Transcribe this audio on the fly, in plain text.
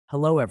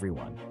Hello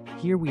everyone,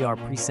 here we are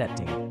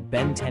presetting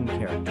Ben 10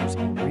 characters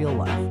in real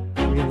life,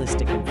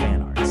 realistic and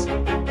fan arts.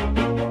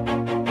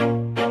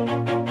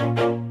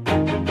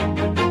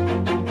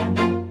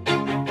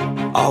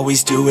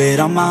 Always do it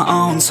on my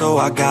own, so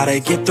I gotta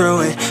get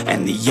through it.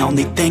 And the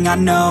only thing I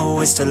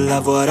know is to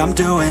love what I'm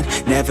doing.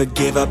 Never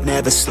give up,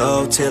 never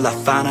slow, till I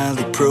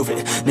finally prove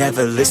it.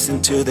 Never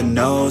listen to the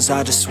no's,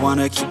 I just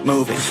wanna keep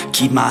moving.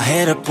 Keep my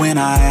head up when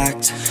I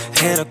act,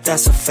 head up,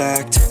 that's a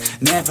fact.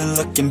 Never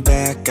looking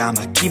back,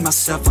 I'ma keep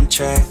myself on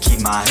track.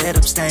 Keep my head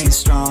up, staying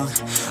strong,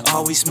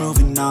 always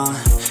moving on.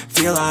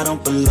 Feel I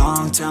don't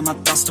belong, tell my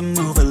thoughts to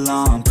move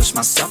along. Push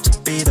myself to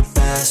be the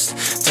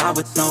best, die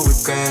with no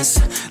regrets.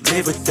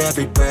 Live with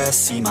every breath,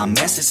 see my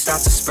message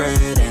start to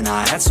spread. And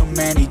I had so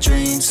many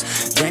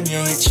dreams, then you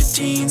hit your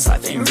teens.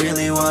 Life ain't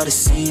really what it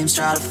seems,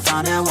 try to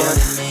find out what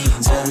it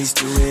means. Always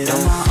do it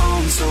on my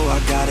own, so I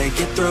gotta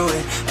get through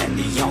it. And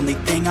the only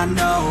thing I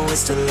know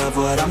is to love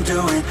what I'm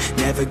doing.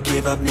 Never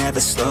give up,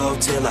 never slow,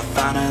 till I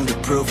finally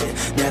prove it.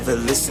 Never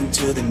listen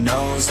to the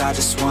no's, I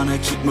just wanna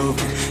keep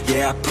moving.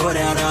 Yeah, I put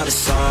out all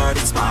this art,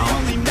 it's my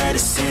only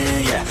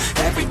medicine. Yeah,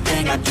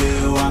 everything I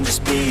do, I'm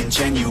just being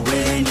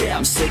genuine. Yeah,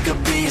 I'm sick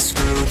of being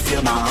screwed,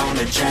 feel my own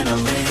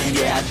adrenaline.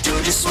 Yeah, I do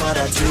just what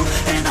I do,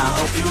 and I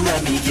hope you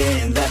let me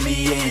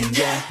in,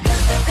 yeah.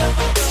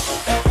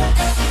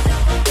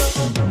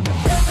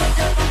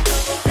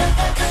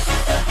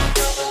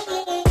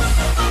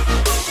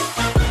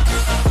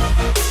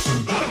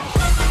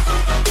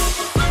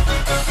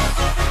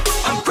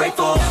 I'm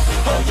grateful,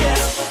 oh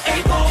yeah,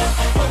 able,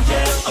 oh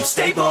yeah, I'm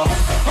stable,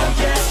 oh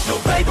yeah, no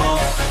label,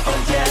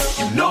 oh yeah,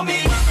 you know me.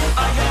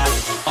 I have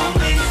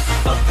only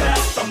a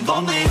path, I'm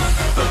lonely,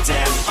 but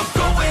damn, I'm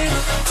going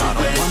to I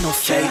don't want no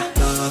fake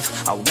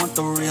love, I want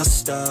the real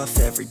stuff.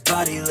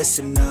 Everybody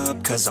listen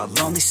up, cause I'll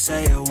only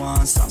say it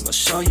once. I'm gonna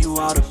show you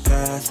all the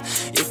path,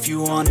 if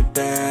you want it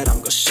bad. I'm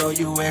gonna show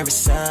you where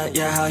it's at,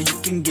 yeah, how you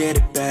can get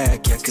it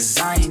back. Yeah, cause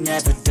I ain't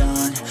never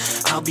done,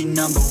 I'll be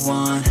number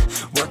one.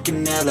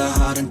 Working hella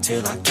hard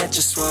until I get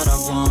just what I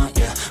want,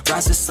 yeah.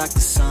 Rises like the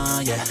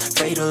sun, yeah,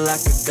 fatal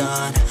like a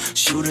gun.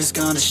 Shooters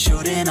gonna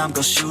shoot and I'm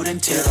gonna shoot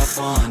until I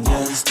won, yeah.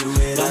 Always do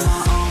it on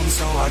my own,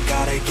 so I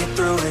gotta get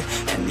through it.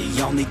 And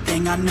the only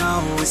thing I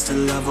know is to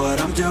love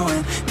what I'm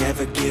doing.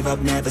 Never give up,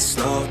 never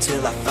slow,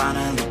 till I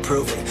finally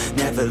prove it.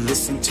 Never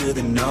listen to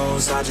the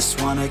no's, I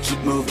just wanna keep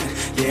moving.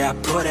 Yeah, I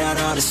put out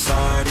all this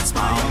art, it's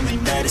my only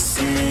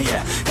medicine.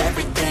 Yeah,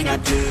 everything I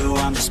do,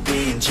 I'm just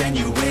being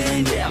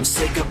genuine. Yeah, I'm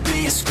sick of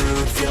being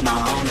screwed, feel my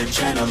own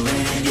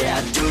adrenaline. Yeah,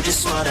 I do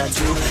just what I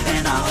do,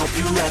 and I hope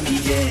you let me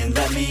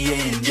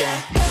in,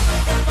 yeah.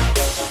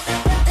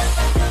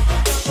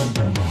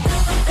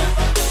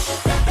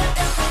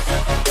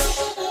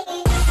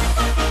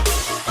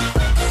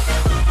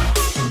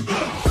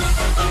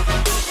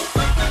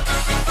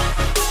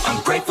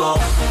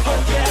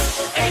 Oh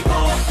yeah,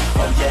 able,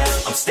 oh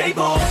yeah, I'm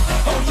stable,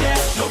 oh yeah,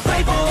 no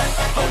label,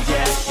 oh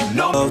yeah, you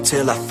know.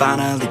 Till I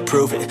finally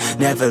prove it.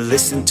 Never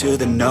listen to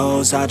the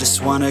no's, I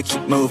just wanna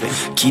keep moving.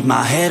 Keep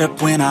my head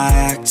up when I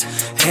act,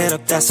 head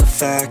up, that's a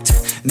fact.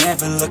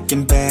 Never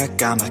looking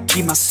back, I'ma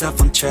keep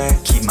myself on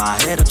track. Keep my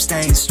head up,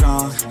 staying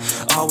strong,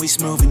 always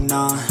moving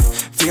on.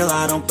 Feel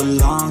I don't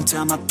belong,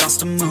 tell my thoughts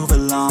to move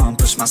along.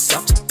 Push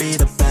myself to be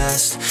the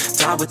best,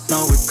 die with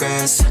no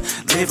regrets.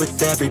 Live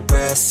with every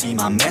breath, see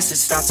my message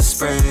start to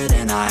spread.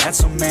 And I had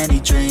so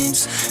many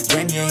dreams,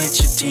 then you hit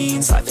your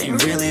teens. Life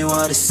ain't really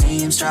what it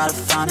seems, try to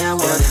find out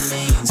what it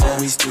means.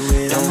 Always do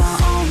it on my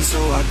own, so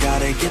I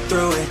gotta get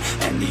through it.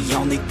 And the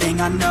only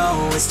thing I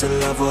know is to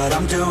love what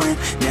I'm doing.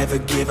 Never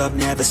give up,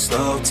 never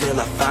slow, till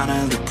I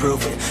finally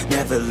prove it.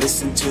 Never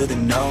listen to the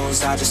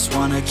no's, I just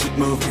wanna keep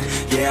moving.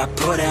 Yeah, I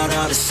put out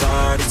all this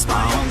art, it's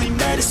my only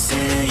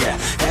medicine. Yeah,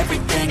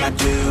 everything I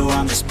do,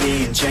 I'm just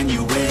being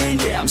genuine.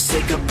 Yeah, I'm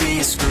sick of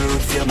being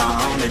screwed, feel my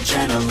own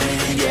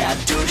adrenaline. Yeah,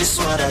 I do just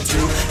what I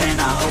do,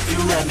 and I hope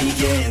you let me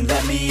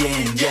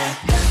in, yeah.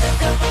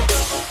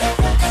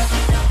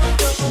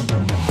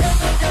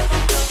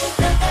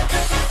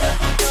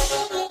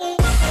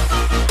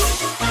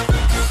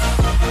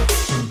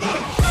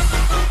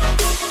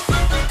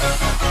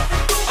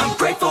 I'm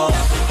grateful,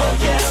 oh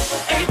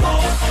yeah,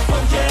 able,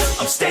 oh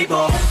yeah, I'm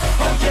stable,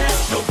 oh yeah,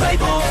 no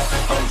label,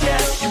 oh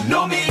yeah, you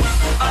know me.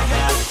 I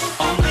have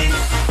only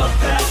a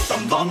path,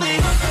 I'm lonely,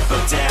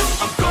 but damn,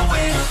 I'm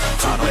going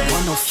to I don't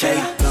want no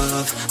fake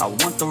love, I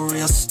want the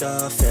real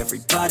stuff.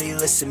 Everybody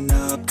listen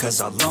up, cause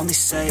I'll only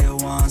say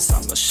it once.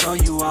 I'm gonna show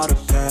you all the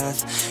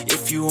path,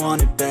 if you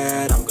want it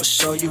bad. I'm gonna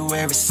show you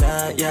where it's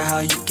at, yeah, how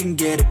you can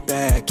get it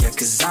back. Yeah,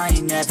 cause I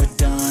ain't never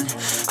done,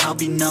 I'll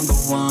be number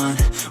one.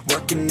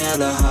 Working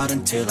hella hard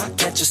until I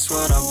get just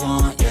what I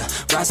want, yeah.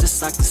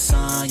 Rises like the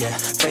sun, yeah.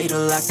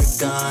 Fatal like a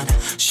gun.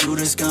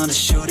 Shooters gonna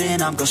shoot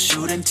and I'm gonna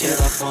shoot until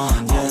I fall,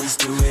 yeah. Always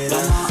do it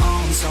on my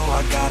own, so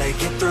I gotta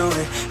get through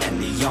it.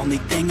 And the only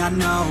thing I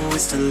know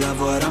is to love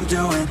what I'm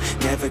doing.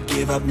 Never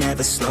give up,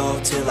 never slow,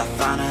 till I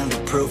finally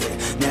prove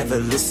it. Never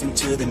listen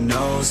to the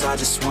no's, I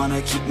just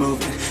wanna keep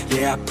moving.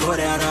 Yeah, I put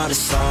out all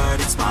this art,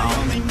 it's my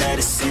only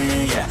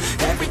medicine, yeah.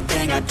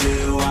 Everything I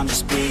do, I'm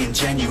just being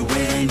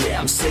genuine, yeah.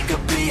 I'm sick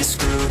of being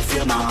screwed,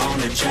 feel my own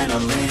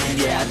adrenaline,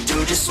 yeah. I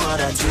do just what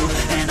I do,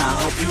 and I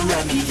hope you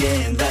let me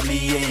in,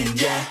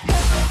 yeah.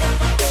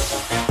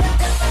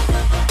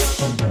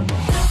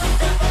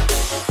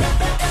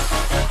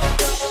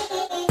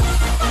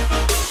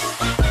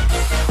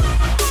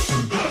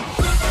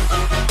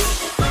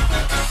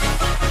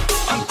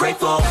 I'm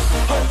grateful,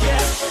 oh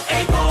yeah,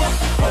 able,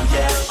 oh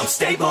yeah, I'm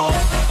stable,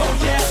 oh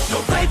yeah, no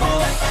label,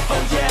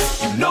 oh yeah,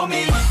 you know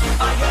me,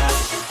 I have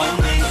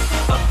only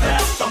a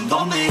path, I'm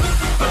lonely,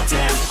 but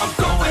damn, I'm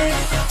going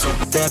to.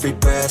 With every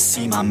breath,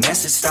 see my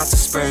message start to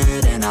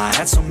spread, and I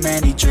had so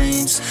many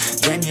dreams.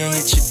 Then you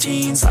hit your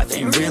teens, life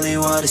ain't really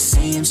what it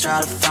seems.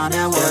 Try to find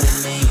out what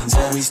it means.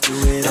 Always do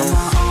it on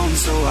my own,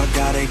 so I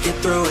gotta get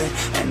through it.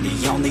 And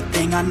the only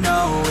thing I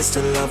know is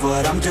to love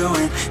what I'm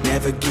doing.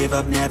 Never give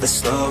up, never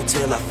slow,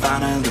 till I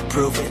finally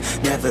prove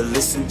it. Never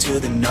listen to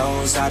the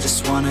no's, I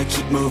just wanna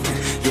keep moving.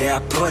 Yeah, I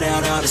put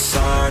out all this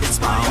art, it's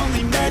my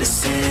only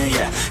medicine,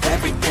 yeah.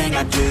 Everything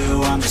I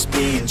do, I'm just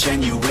being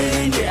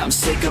genuine, yeah. I'm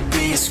sick of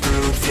being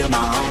screwed, feel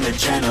my own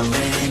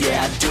adrenaline,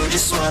 yeah. I do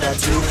just what I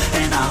do,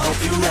 and I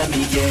hope you let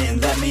me in,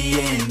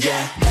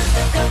 yeah.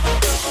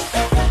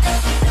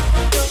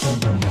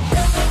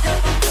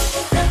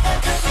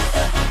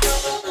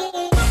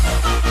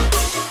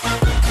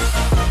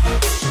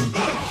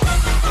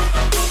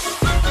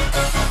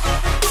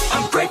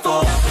 I'm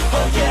grateful,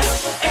 oh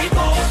yeah,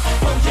 able,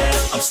 oh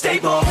yeah, I'm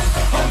stable,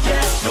 oh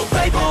yeah, no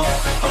label,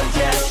 oh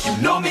yeah,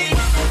 you know me,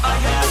 I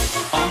have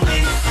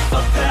only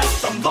a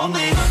path, I'm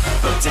lonely,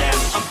 but damn,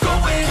 I'm going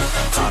to win.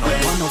 I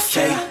don't want no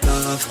fake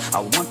love, I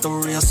want the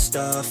real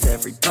stuff.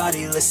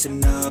 Everybody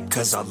listen up,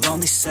 cause I'll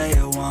only say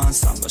it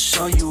once. I'm gonna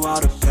show you all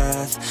the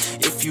path.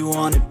 If you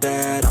want it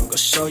bad, I'm gonna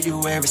show you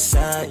where it's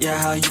at. Yeah,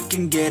 how you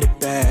can get it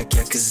back.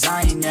 Yeah, cause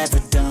I ain't never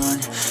done,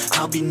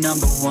 I'll be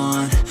number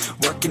one.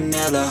 Working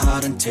hella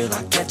hard until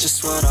I get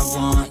just what I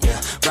want,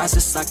 yeah.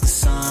 Rises like the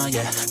sun,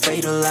 yeah.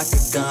 Fatal like a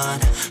gun.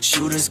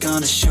 Shooters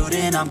gonna shoot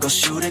and I'm gonna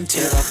shoot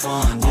until I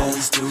fall, yeah.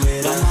 Always do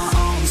it on my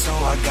own, so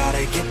I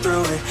gotta get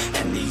through it.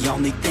 And the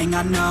only thing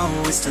I know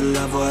is to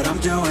love what I'm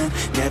doing.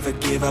 Never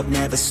give up,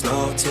 never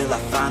slow, till I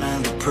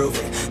finally prove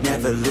it.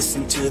 Never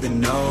listen to the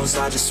no's,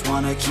 I just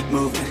wanna keep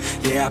moving.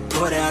 Yeah, I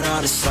put out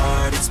all this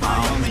art, it's my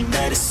only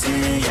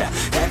medicine, yeah.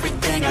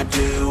 Everything I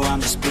do, I'm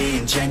just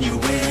being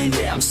genuine,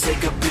 yeah. I'm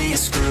sick of being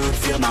screwed,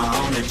 feel my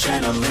own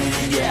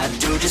adrenaline, yeah. I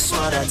do just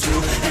what I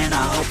do, and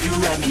I hope you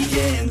let me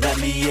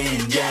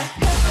in, yeah.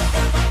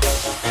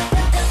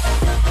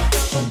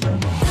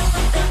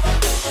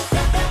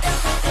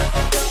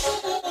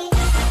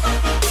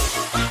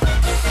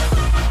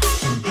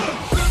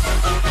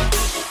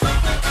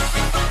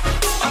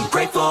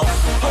 Oh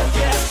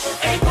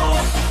yeah, able,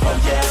 oh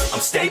yeah, I'm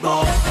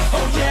stable,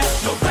 oh yeah,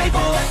 no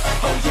label,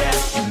 oh yeah,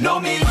 you know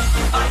me,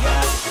 I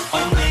have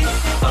only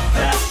a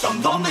path,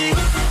 I'm lonely,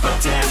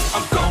 but damn,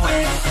 I'm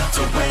going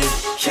to win,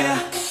 yeah.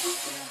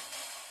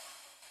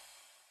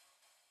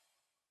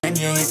 When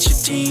you hit your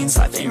teens,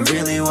 life ain't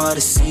really what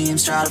it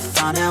seems. Try to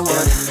find out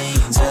what it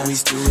means.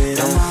 Always do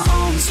it on my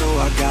own, so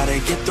I gotta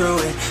get through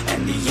it.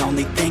 And the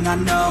only thing I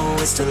know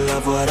is to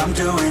love what I'm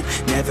doing.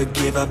 Never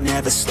give up,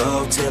 never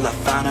slow, till I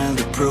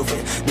finally prove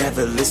it.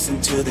 Never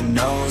listen to the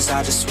no's,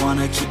 I just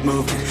wanna keep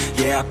moving.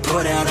 Yeah, I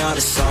put out all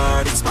this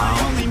art, it's my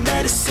only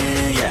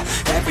medicine, yeah.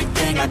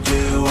 Everything I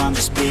do, I'm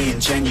just being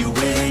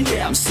genuine,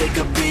 yeah. I'm sick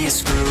of being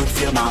screwed,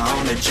 feel my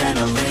own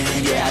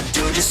adrenaline, yeah. I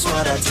do just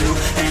what I do,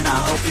 and I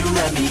hope you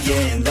let me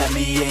in,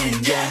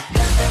 yeah.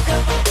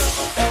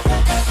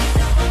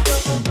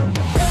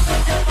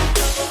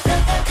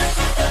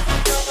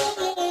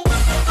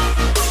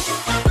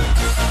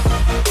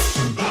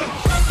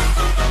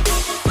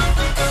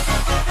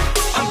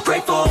 I'm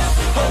grateful,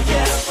 oh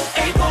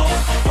yeah, able,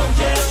 oh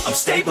yeah, I'm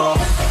stable,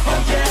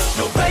 oh yeah,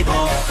 no label,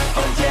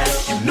 oh yeah,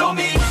 you know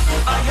me,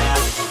 I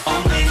have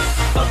only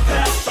a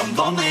path, I'm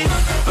lonely,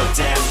 but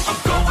damn, I'm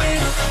going to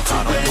win.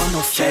 I don't want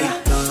no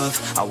fake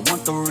love, I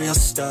want the real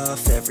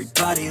stuff.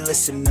 Everybody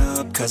listen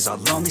up, cause I'll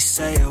only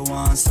say it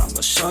once. I'm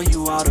gonna show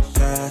you all the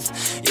path.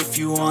 If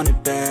you want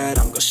it bad,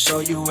 I'm gonna show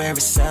you where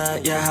it's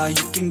at. Yeah, how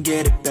you can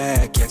get it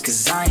back. Yeah,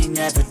 cause I ain't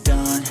never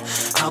done,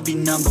 I'll be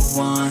number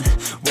one.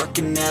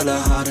 Working hella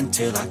hard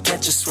until I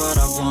get just what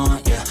I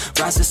want, yeah.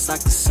 Rises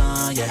like the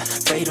sun, yeah.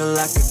 Fatal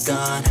like a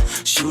gun.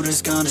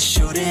 Shooters gonna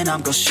shoot and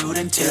I'm gonna shoot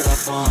until I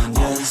fall,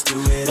 yeah. Always do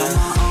it on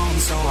my own,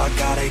 so I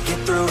gotta get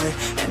through it.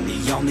 And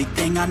the only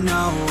thing I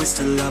know is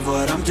to love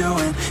what I'm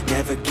doing.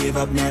 Never give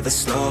up, never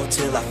slow,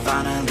 till I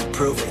finally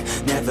prove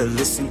it. Never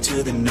listen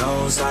to the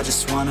no's, I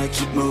just wanna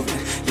keep moving.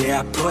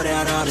 Yeah, I put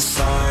out all this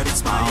art,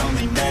 it's my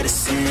only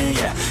medicine,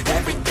 yeah.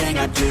 Everything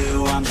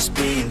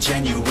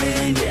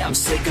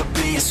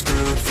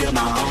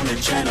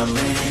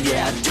adrenaline.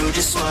 Yeah, I do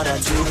just what I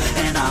do,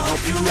 and I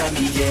hope you let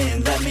me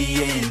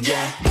in,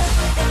 yeah.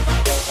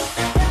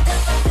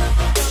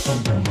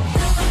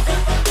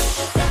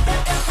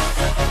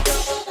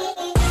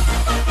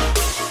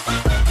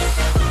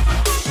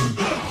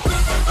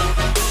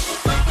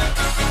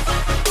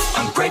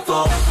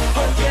 Grateful,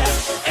 oh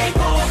yeah,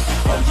 able,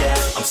 oh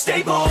yeah, I'm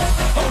stable,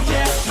 oh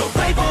yeah, no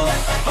label,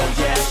 oh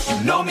yeah,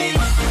 you know me,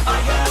 I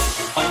have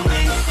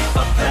only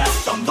a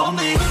path, I'm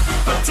lonely,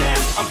 but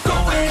damn, I'm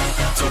going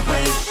to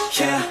win,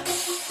 yeah.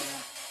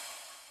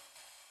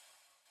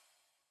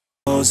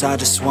 I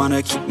just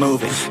wanna keep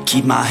moving,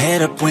 keep my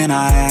head up when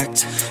I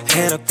act,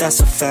 head up, that's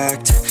a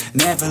fact,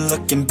 never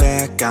looking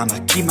back, I'ma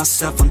keep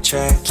myself on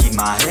track, keep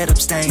my head up,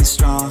 staying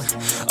strong,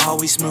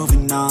 always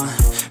moving on,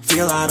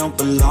 feel I don't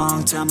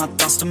belong, tell my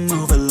thoughts to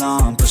move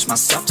along, push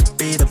myself to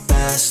be the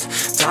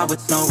best, die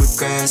with no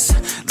regrets,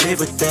 live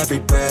with every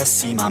breath,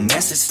 see my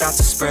message start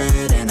to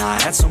spread, and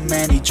I had so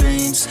many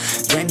dreams,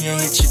 then you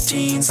hit your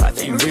teens, life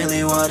ain't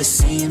really what it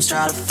seems,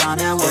 try to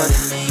find out what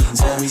it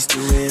means, always do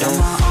it on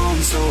my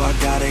own, so I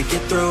gotta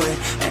get through it,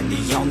 and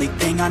the only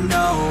thing I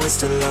know is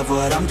to love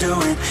what I'm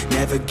doing,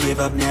 never give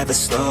up, never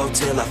slow,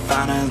 till I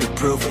finally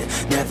prove it,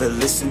 never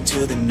listen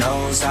to the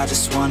no's, I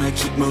just wanna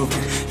keep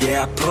moving,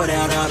 yeah, I put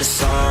out all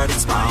this art,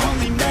 it's my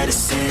only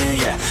medicine,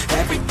 yeah,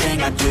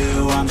 everything I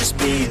do, I'm just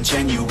being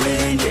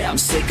genuine, yeah, I'm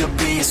sick of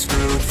being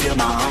screwed, feel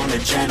my own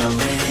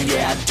adrenaline,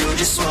 yeah, I do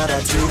just what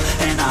I do,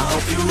 and I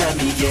hope you let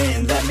me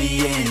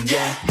in,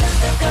 yeah.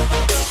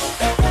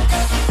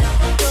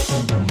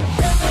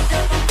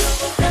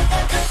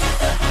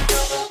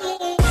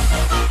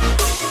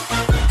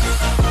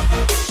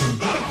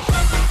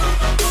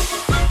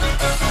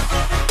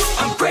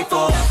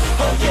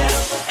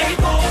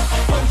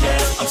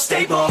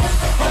 Stable,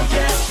 oh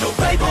yeah, no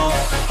label,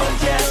 oh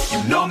yeah,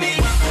 you know me,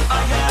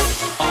 I have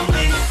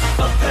only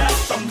a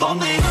path, I'm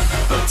lonely,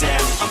 but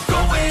damn, I'm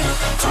going to win.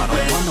 I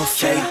don't want no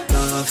fake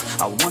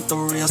love, I want the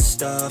real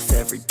stuff,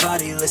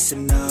 everybody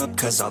listen up,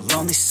 cause I'll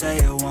only say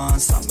it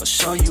once, I'm gonna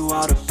show you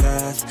all the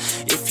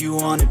path, if you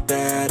want it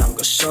bad, I'm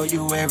gonna show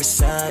you where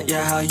it's at,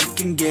 yeah, how you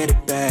can get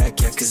it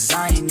back, yeah, cause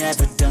I ain't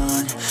never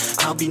done,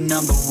 I'll be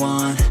number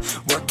one,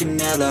 working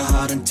hella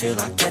hard until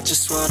I get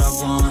just what I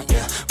want,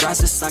 yeah,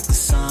 rises like the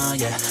sun,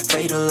 yeah,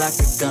 fatal like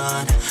a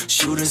gun,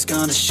 shooters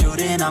gonna shoot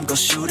and I'm gonna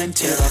shoot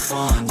until I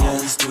won, yeah.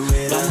 Always do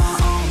it on my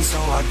own, so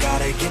I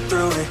gotta get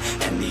through it,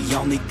 and the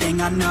only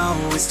thing I know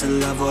is to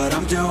love what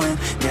I'm doing,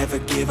 never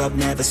give up,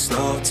 never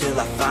slow, till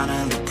I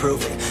finally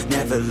prove it,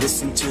 never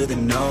listen to the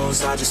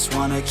no's, I just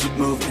wanna keep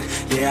moving,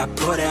 yeah, I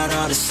put out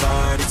all this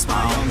art, it's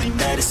my only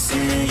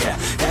medicine, yeah,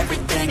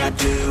 everything I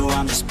do,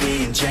 I'm just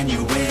being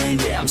genuine,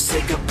 yeah, I'm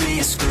sick of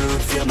being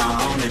screwed, feel my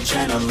own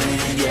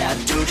adrenaline, yeah, I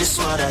do just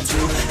what I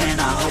do, and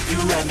I hope you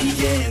let me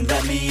in,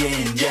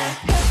 yeah.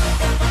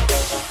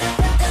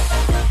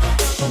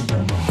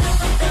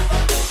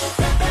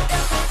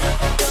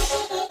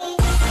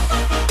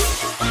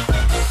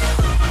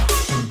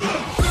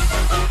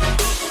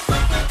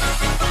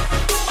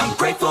 I'm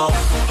grateful,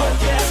 oh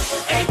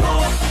yeah,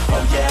 able,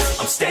 oh yeah,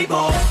 I'm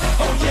stable,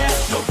 oh yeah,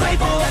 no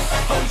label,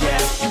 oh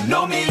yeah, you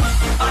know me,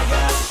 I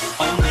have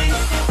only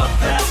a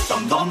path,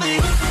 I'm lonely,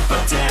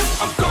 but damn,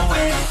 I'm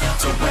going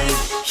to win,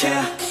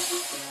 yeah.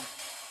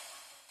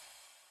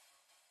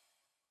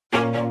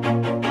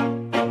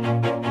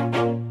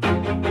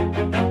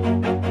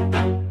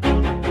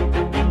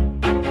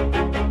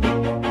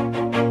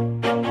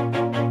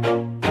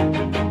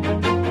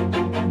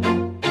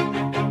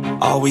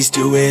 Always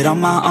do it on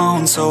my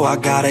own, so I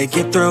gotta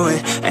get through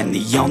it, and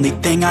the only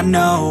thing I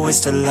know is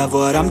to love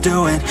what I'm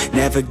doing,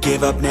 never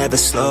give up, never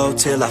slow,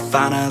 till I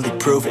finally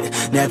prove it,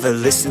 never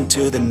listen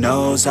to the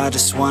no's, I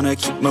just wanna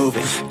keep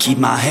moving, keep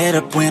my head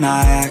up when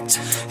I act,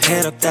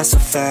 head up, that's a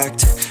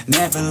fact,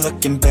 never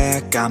looking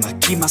back, I'ma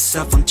keep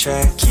myself on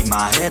track, keep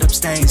my head up,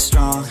 staying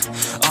strong,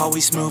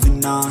 always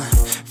moving on,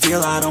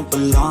 feel I don't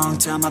belong,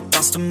 tell my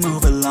thoughts to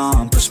move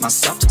along, push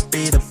myself to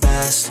be the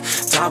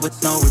best, die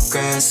with no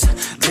regrets,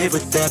 live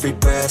with every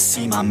breath,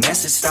 see my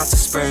message start to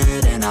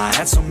spread, and I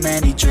had so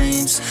many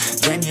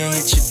dreams, then you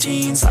hit your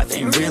teens, life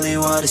ain't really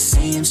what it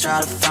seems, try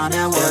to find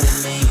out what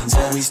it means,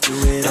 always do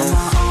it on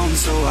my own,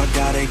 so I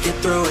gotta get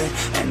through it,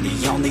 and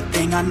the only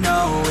thing I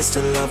know is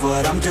to love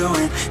what I'm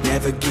doing,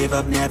 never give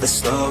up, never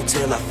slow,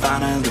 till I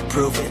finally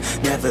prove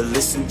it, never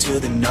listen to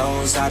the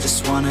no's, I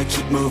just wanna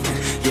keep moving,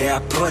 yeah, I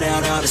put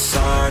out all this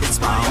art, it's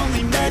my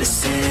only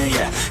medicine,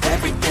 yeah,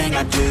 everything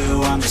I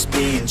do, I'm just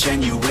being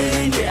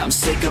genuine, yeah, I'm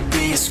sick of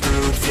being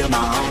screwed, feel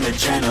my own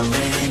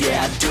adrenaline,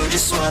 yeah, I do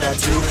just what I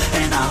do,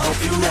 and I hope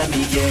you let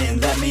me in,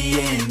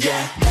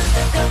 yeah.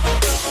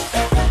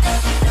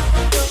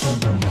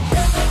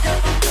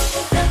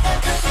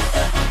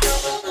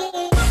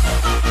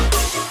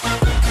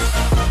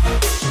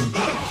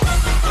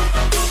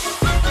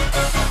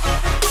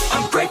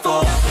 I'm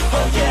grateful,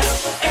 oh yeah,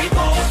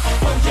 able,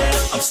 oh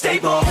yeah, I'm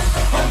stable,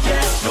 oh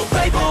yeah, no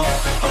label,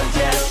 oh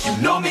yeah, you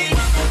know me,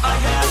 I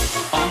have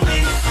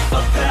only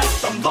a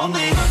path, I'm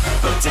lonely,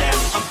 but damn,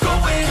 I'm going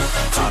to win,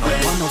 I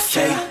don't want no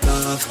fake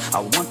love, love, I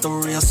want the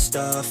real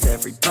stuff.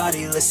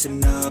 Everybody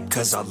listen up,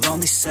 cause I'll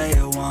only say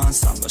it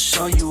once. I'm gonna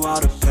show you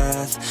all the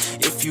path.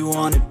 If you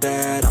want it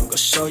bad, I'm gonna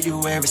show you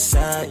where it's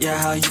at. Yeah,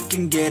 how you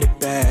can get it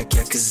back.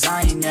 Yeah, cause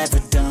I ain't never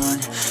done.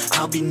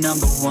 I'll be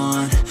number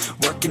one,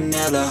 working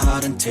hella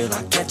hard until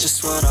I get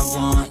just what I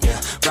want. Yeah,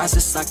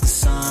 rises like the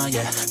sun,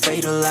 yeah,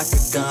 fatal like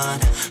a gun.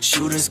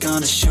 Shooters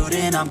gonna shoot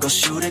and I'm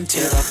gonna shoot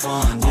until I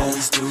won. Yeah,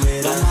 always do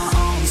it on my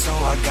own, so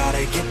I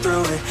gotta get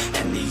through it.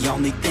 And the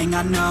only thing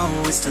I know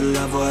is to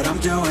love what I'm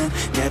doing.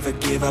 Never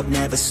give up,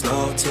 never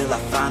slow, till I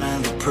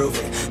finally prove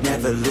it.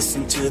 Never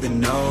listen to the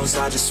no's,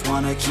 I just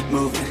wanna keep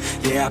moving.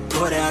 Yeah, I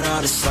put out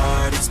all this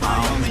art, it's my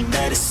only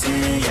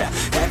medicine. Yeah,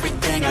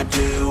 everything I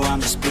do, I'm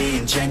just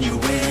being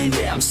genuine.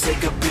 Yeah, I'm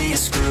sick of being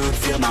screwed,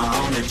 feel my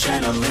own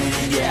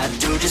adrenaline. Yeah, I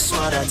do just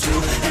what I do,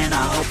 and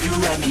I hope you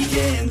let me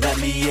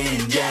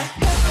in, yeah.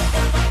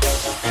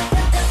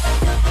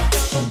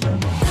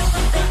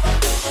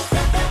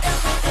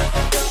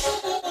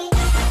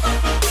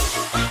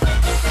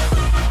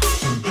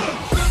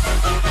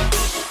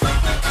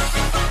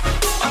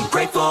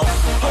 Grateful,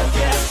 oh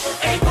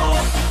yeah, able,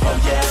 oh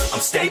yeah,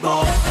 I'm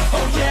stable,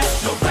 oh yeah,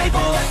 no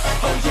label,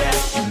 oh yeah,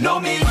 you know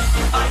me,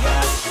 I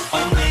have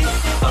only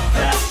a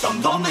path,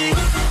 I'm lonely,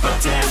 but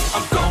damn,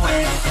 I'm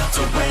going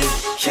to win,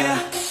 yeah.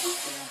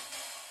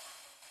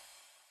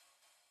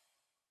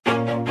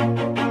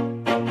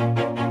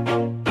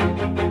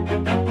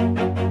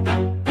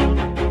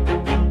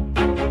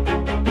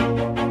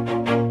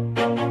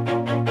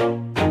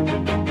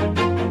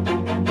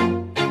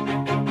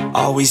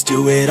 Always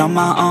do it on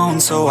my own,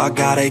 so I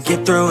gotta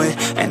get through it.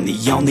 And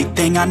the only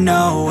thing I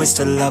know is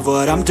to love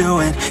what I'm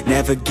doing.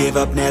 Never give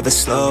up, never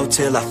slow,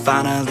 till I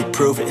finally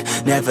prove it.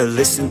 Never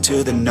listen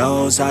to the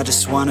no's, I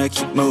just wanna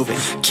keep moving.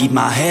 Keep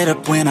my head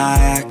up when I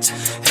act,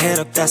 head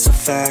up, that's a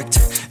fact.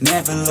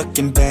 Never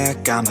looking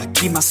back, I'ma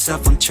keep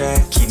myself on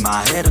track. Keep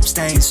my head up,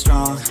 staying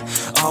strong,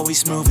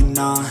 always moving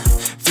on.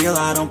 Feel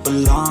I don't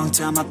belong,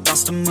 tell my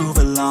thoughts to move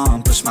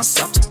along. Push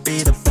myself to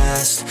be the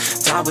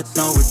best, die with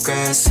no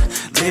regrets.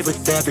 Live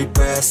with every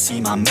breath, see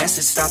my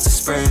message start to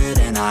spread.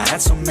 And I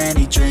had so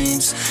many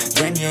dreams,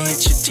 then you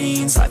hit your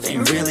teens. Life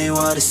ain't really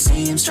what it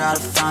seems, try to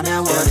find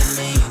out what it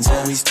means.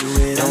 Always do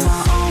it on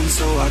my own,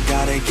 so I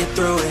gotta get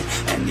through it.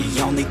 And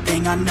the only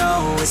thing I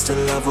know is to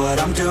love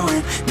what I'm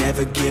doing.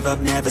 Never give up,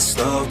 never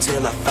slow,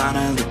 till I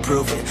finally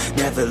prove it.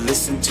 Never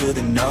listen to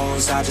the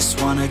no's, I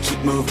just wanna keep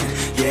moving.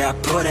 Yeah, I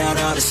put out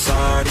all this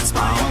art, it's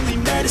my only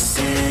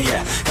medicine.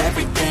 Yeah,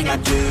 everything I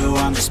do,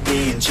 I'm just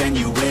being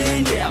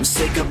genuine. Yeah, I'm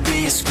sick of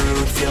being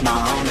screwed, feel my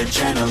own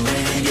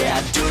adrenaline. Yeah,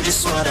 I do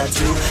just what I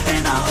do,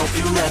 and I hope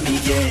you let me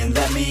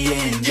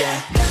in,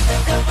 yeah.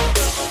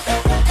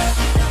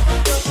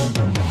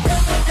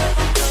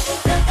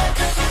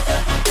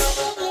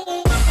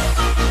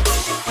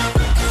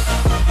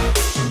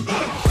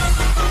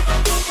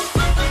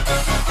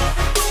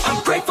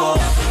 I'm grateful,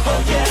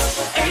 oh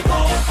yeah,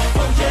 able,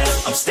 oh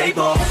yeah, I'm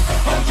stable,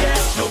 oh yeah,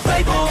 no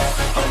label,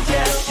 oh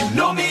yeah, you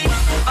know me,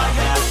 I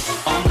have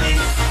only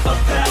a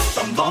path,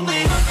 I'm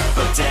lonely,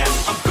 but damn,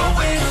 I'm going to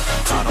win.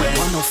 I don't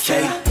want no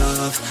fake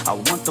love, I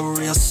want the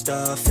real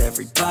stuff.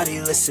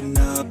 Everybody listen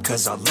up,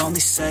 cause I'll only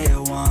say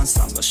it once.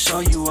 I'm gonna show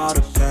you all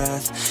the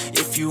path.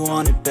 If you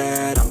want it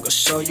bad, I'm gonna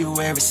show you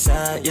where it's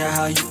at. Yeah,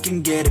 how you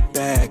can get it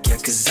back. Yeah,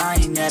 cause I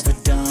ain't never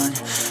done,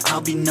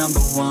 I'll be number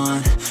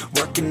one,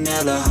 working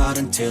hella hard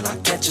until I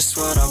get just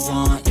what I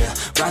want. Yeah,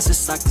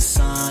 rises like the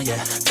sun,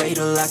 yeah,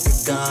 fatal like a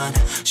gun.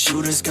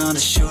 Shooters gonna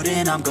shoot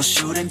and I'm gonna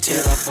shoot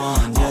until I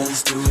won. Yeah,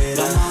 always do it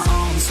on my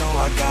own, so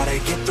I gotta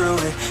get through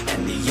it.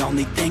 And the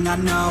only thing I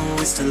know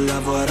is to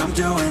love what I'm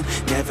doing.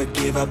 Never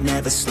give up,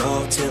 never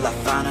slow, till I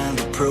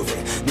finally prove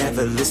it.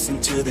 Never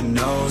listen to the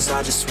no's,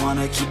 I just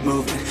wanna keep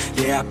moving.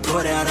 Yeah, I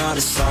put out all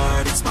this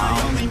art, it's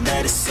my only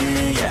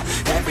medicine. Yeah,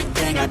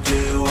 everything I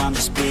do, I'm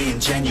just being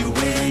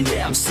genuine.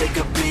 Yeah, I'm sick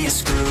of being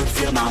screwed,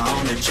 feel my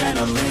own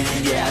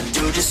adrenaline. Yeah, I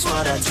do just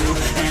what I do,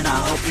 and I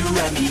hope you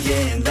let me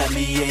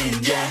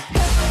in, yeah.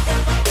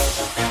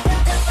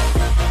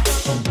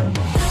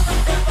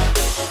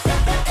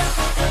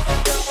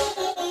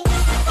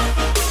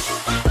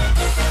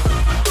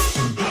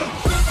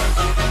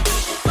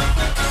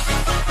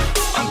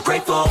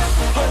 Grateful,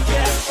 oh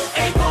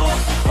yeah, able,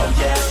 oh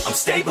yeah, I'm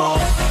stable,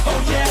 oh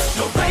yeah,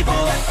 no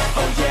label,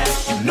 oh yeah,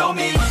 you know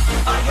me,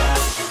 I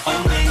have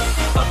only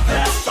a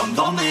path, I'm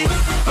lonely,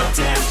 but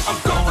damn, I'm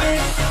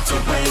going to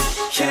win,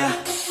 yeah.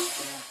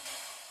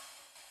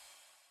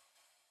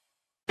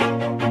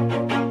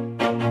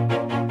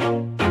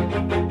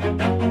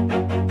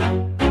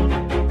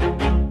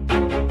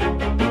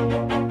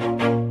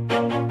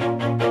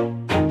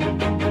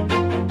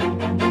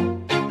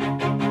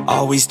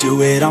 Always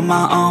do it on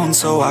my own,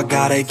 so I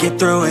gotta get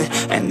through it.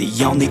 And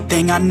the only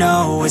thing I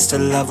know is to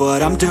love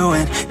what I'm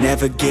doing.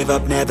 Never give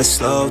up, never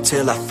slow,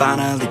 till I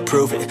finally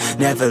prove it.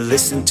 Never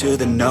listen to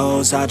the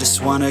no's, I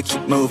just wanna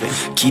keep moving.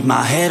 Keep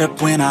my head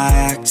up when I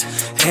act,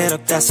 head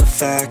up, that's a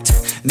fact.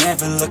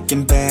 never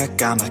looking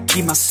back. I'ma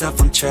keep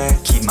myself on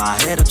track, keep my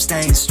head up,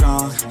 staying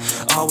strong,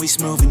 always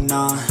moving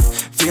on.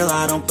 Feel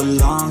I don't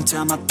belong,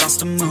 tell my thoughts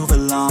to move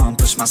along.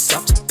 Push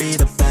myself to be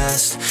the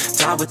best,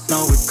 die with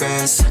no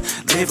regrets.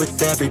 Live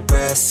with every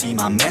breath, see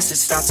my message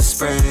start to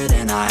spread.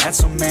 And I had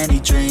so many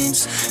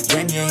dreams,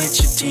 then you hit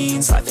your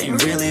teens. Life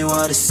ain't really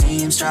what it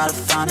seems, try to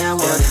find out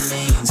what it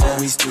means.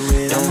 Always do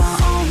it on my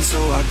own, so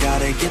I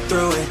gotta get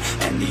through it.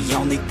 And the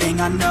only thing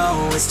I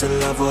know is to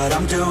love what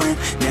I'm doing.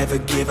 Never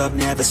give up,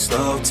 never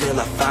slow, till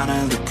I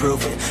finally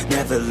prove it.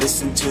 Never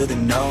listen to the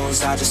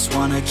no's, I just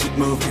wanna keep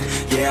moving.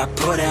 Yeah, I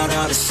put out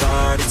all this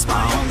art, it's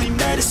my only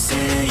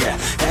medicine. Yeah,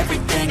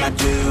 everything I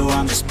do,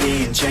 I'm just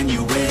being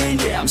genuine.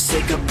 Yeah, I'm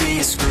sick of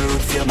being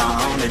screwed, feel my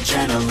own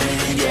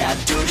adrenaline. Yeah, I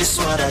do just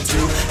what I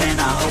do, and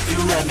I hope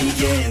you let me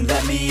in,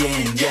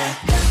 yeah.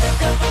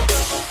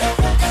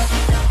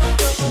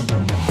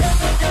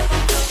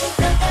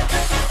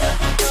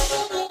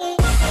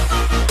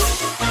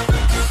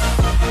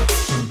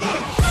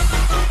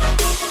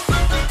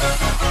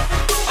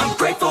 I'm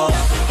grateful,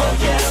 oh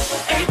yeah,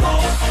 able,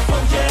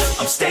 oh yeah,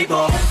 I'm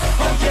stable,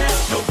 oh yeah,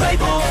 no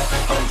label,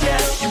 oh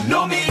yeah, you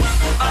know me,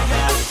 I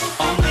have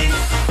only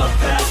a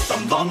path,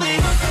 I'm lonely,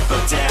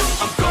 but damn,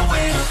 I'm going to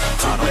win.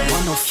 I don't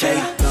want no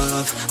fake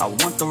love, I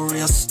want the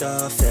real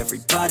stuff.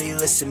 Everybody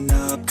listen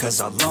up, cause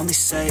I'll only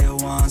say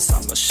it once.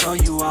 I'm gonna show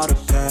you all the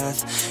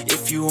path,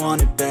 if you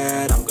want it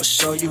bad. I'm gonna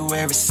show you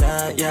where it's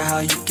at, yeah, how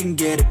you can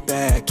get it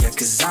back. Yeah,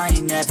 cause I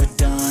ain't never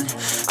done,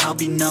 I'll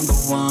be number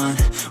one.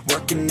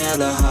 Working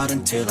hella hard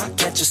until I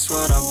get just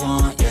what I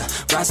want, yeah.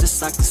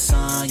 Rises like the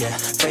sun, yeah,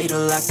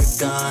 fatal like a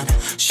gun.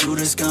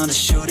 Shooters gonna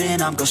shoot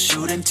and I'm gonna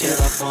shoot until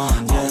I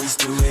won, yeah. Always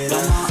do it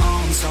on my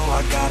own, so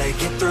I gotta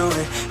get through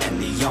it.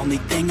 And the only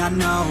thing I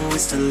know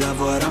is to love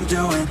what I'm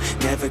doing.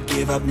 Never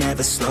give up,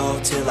 never slow,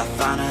 till I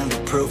finally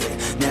prove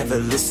it. Never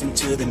listen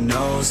to the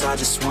no's, I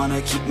just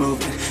wanna keep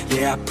moving.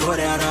 Yeah, I put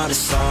out all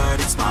this art,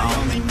 it's my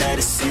only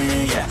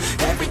medicine. Yeah,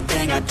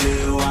 everything I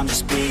do, I'm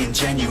just being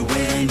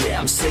genuine. Yeah,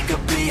 I'm sick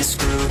of being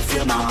screwed,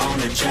 feel my own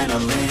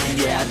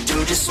adrenaline. Yeah, I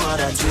do just what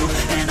I do,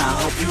 and I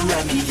hope you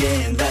let me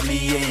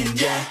in,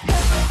 yeah.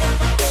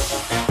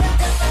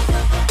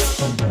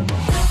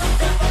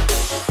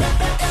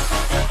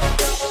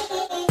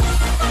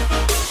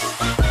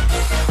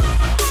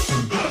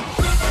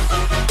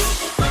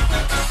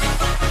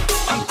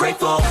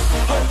 Oh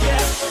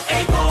yeah,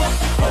 able,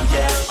 oh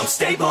yeah, I'm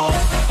stable,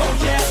 oh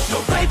yeah, no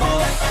label,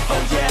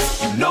 oh yeah,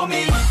 you know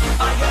me,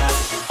 I have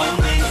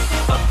only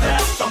a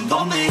path, I'm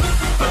lonely,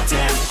 but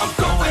damn, I'm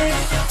going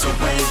to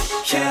win,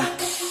 yeah.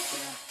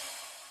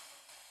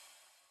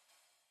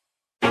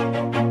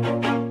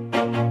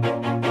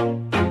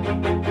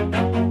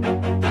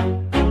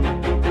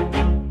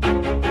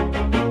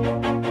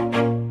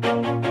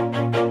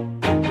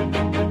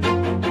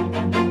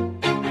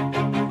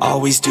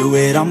 Always do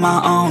it on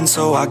my own,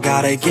 so I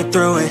gotta get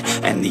through it.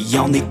 And the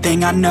only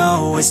thing I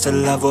know is to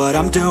love what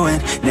I'm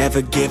doing.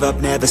 Never give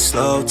up, never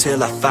slow,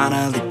 till I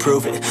finally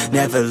prove it.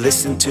 Never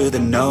listen to the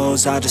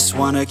no's, I just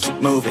wanna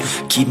keep moving.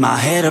 Keep my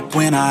head up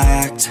when I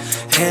act,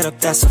 head up,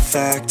 that's a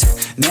fact.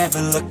 Never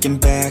looking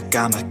back,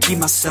 I'ma keep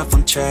myself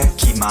on track.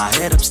 Keep my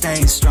head up,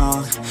 staying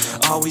strong,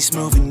 always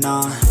moving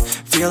on.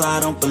 Feel I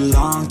don't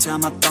belong, tell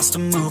my thoughts to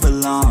move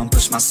along.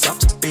 Push myself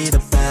to be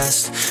the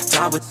best,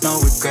 die with no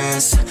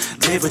regrets.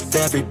 Live with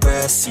every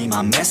breath, see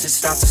my message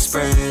start to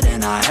spread.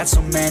 And I had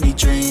so many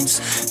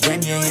dreams,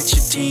 then you hit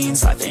your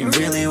teens. Life ain't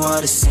really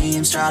what it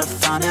seems, try to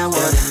find out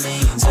what it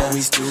means.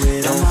 Always do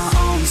it on my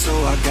own, so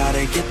I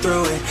gotta get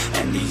through it.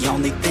 And the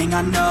only thing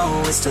I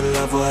know is to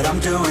love what I'm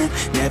doing.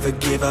 Never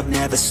give up,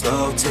 never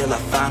slow, till I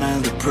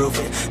finally prove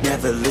it.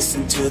 Never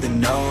listen to the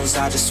no's,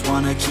 I just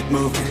wanna keep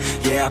moving.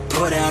 Yeah, I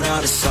put out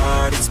all this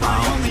art, it's my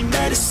only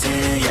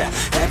medicine. Yeah,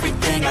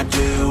 everything I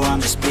do, I'm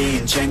just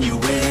being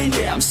genuine.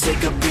 Yeah, I'm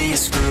sick of being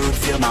screwed,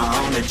 feel my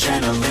own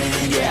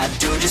adrenaline. Yeah, I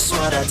do just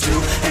what I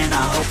do, and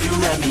I hope you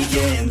let me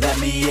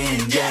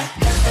in, yeah.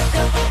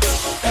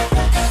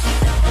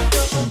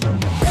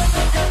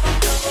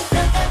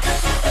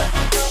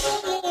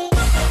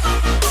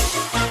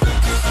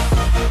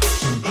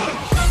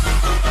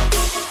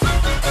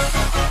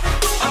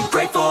 I'm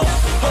grateful,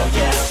 oh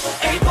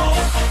yeah, able,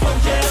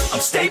 oh yeah,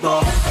 I'm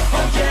stable,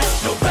 oh yeah,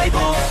 no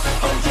label,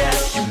 oh yeah,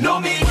 you know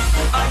me,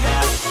 I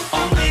have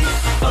only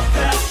a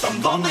path,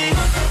 I'm lonely,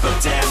 but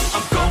damn,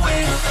 I'm going to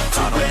win.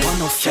 I don't want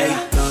no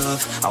fake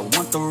love, I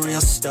want the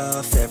real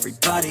stuff.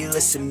 Everybody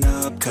listen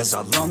up, cause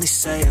I'll only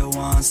say it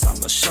once. I'm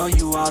gonna show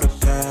you all the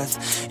path,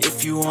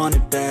 if you want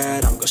it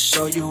bad. I'm gonna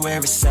show you where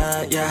it's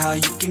at, yeah, how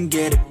you can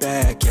get it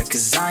back. Yeah,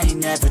 cause I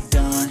ain't never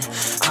done,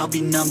 I'll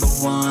be number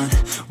one.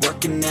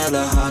 Working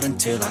hella hard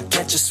until I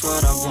get just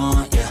what I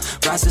want, yeah.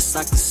 Rises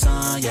like the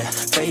sun, yeah,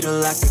 fatal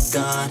like a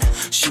gun.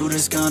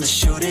 Shooters gonna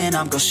shoot and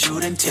I'm gonna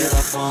shoot until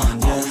I won,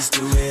 yeah. Always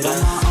do it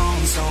on my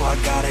own, so I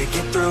gotta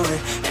get through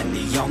it. And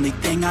the only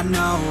thing I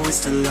know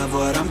is to love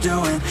what I'm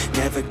doing.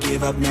 Never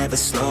give up, never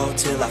slow,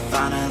 till I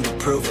finally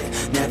prove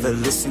it. Never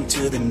listen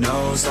to the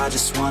no's, I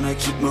just wanna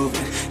keep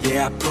moving.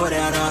 Yeah, I put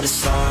out all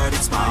this art,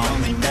 it's my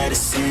only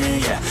medicine.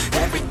 Yeah,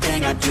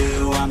 everything I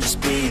do, I'm just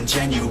being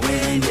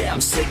genuine. Yeah,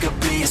 I'm sick of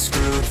being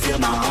screwed, feel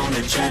my own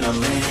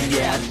adrenaline.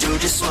 Yeah, I do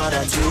just what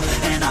I do,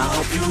 and I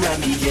hope you let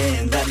me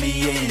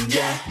in,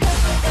 yeah.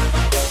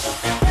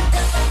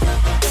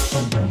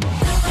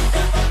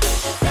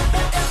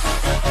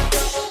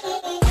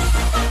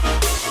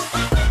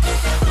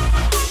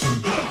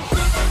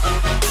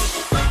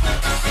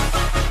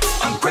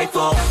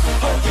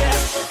 Oh yeah,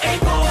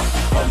 able,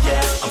 oh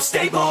yeah, I'm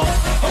stable,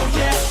 oh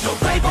yeah, no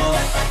label,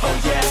 oh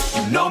yeah,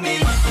 you know me,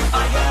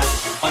 I have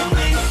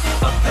only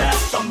a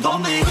path, I'm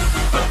lonely,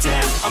 but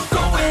damn, I'm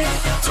going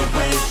to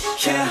win,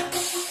 yeah.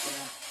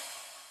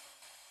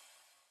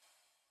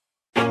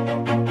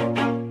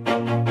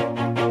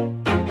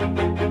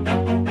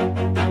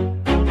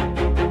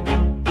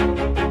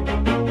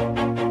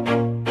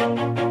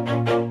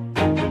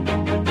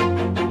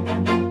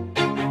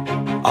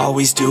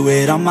 Always do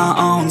it on my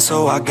own,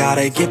 so I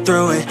gotta get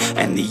through it.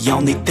 And the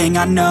only thing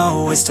I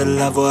know is to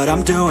love what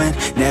I'm doing.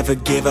 Never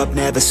give up,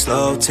 never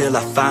slow, till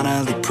I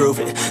finally prove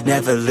it.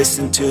 Never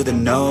listen to the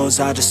no's,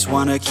 I just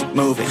wanna keep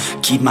moving.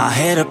 Keep my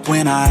head up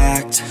when I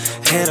act,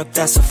 head up,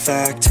 that's a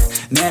fact.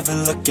 Never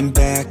looking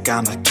back,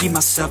 I'ma keep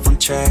myself on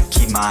track.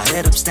 Keep my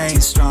head up,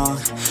 staying strong,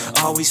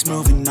 always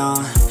moving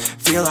on.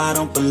 Feel I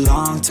don't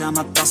belong, tell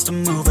my thoughts to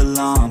move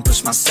along.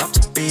 Push myself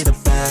to be the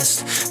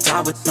best,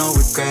 die with no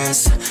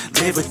regrets.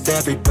 Live with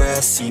every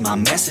breath, see my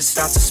message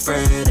start to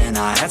spread. And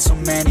I had so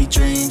many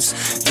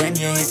dreams, then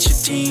you hit your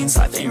teens.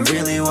 Life ain't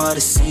really what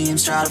it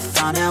seems, try to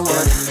find out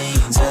what it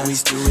means.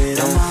 Always do it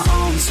on my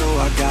own, so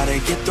I gotta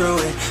get through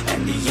it.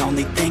 And the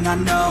only thing I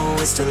know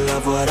is to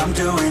love what I'm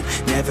doing.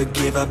 Never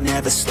give up,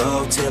 never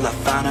slow, till I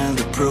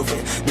finally prove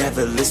it.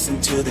 Never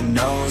listen to the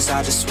no's,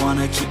 I just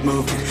wanna keep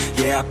moving.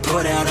 Yeah, I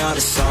put out all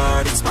this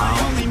art, it's my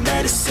only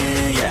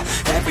medicine. Yeah,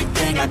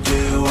 everything I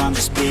do, I'm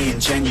just being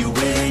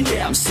genuine.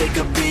 Yeah, I'm sick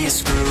of being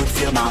screwed,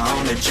 feel my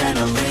own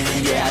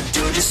adrenaline. Yeah, I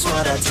do just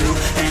what I do,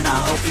 and I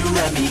hope you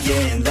let me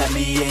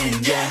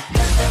in, yeah.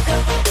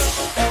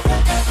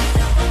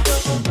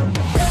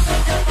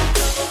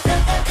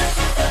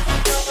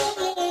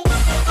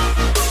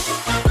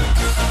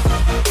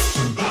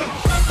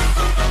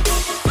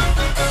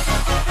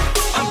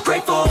 I'm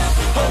grateful,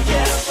 oh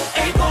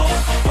yeah, able,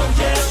 oh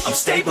yeah, I'm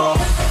stable,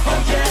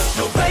 oh yeah,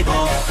 no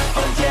label,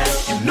 oh yeah,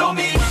 you know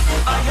me,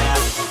 I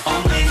have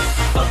only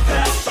a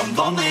path, I'm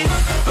lonely,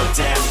 but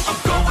damn, I'm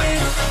going to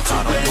win.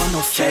 I don't want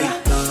no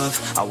fake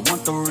love, I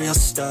want the real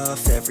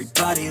stuff.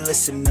 Everybody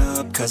listen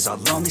up, cause I'll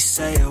only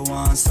say it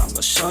once. I'm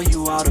gonna show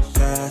you all the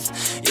path,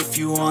 if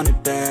you want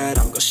it bad.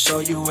 I'm gonna show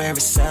you where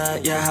it's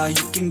at, yeah, how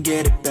you can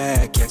get it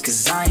back. Yeah,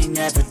 cause I ain't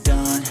never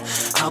done,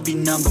 I'll be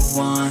number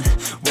one.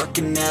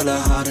 Working hella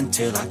hard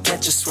until I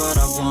get just what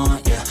I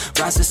want, yeah.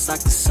 Rises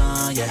like the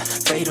sun, yeah,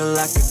 fatal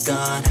like a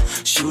gun.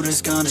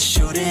 Shooter's gonna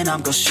shoot and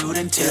I'm gonna shoot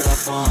until I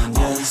won,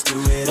 yeah. Always do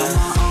it on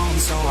my own,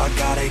 so I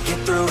gotta get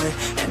through it.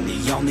 And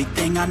the only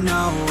thing I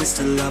know is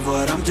to love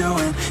what I'm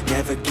doing.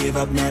 Never give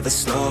up, never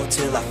slow,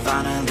 till I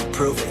finally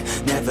prove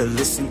it. Never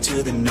listen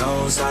to the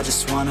no's, I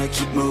just wanna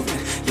keep moving.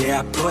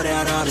 Yeah, I put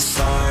out all this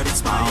art,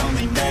 it's my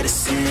only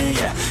medicine.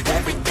 Yeah,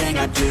 everything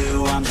I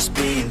do, I'm just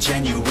being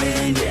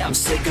genuine. Yeah, I'm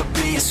sick of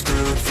being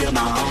screwed, feel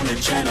my own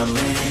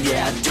adrenaline.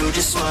 Yeah, I do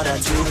just what I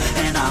do,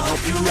 and I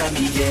hope you let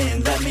me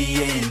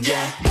in,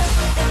 yeah.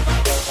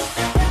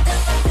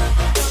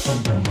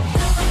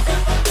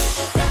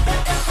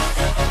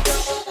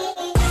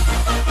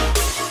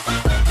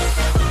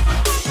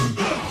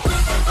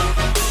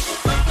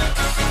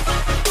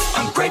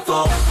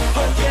 Grateful,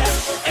 oh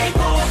yeah,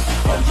 able,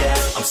 oh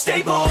yeah, I'm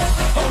stable,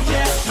 oh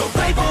yeah, no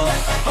label,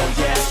 oh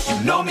yeah,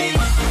 you know me,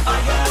 I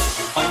have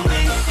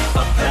only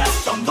a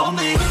path, I'm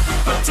lonely,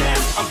 but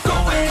damn, I'm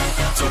going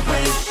to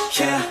win,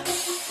 yeah.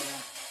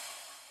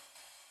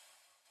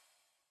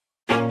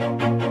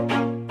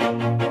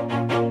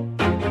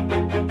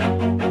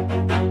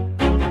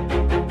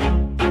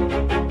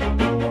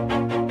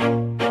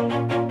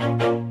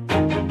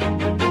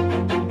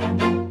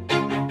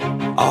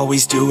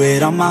 Always do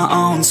it on my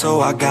own, so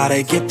I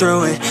gotta get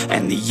through it.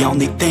 And the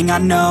only thing I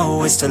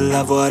know is to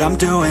love what I'm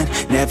doing.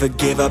 Never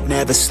give up,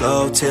 never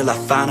slow, till I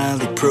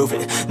finally prove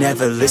it.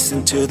 Never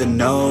listen to the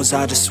no's,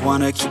 I just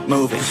wanna keep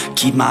moving.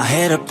 Keep my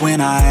head up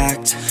when I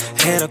act,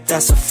 head up,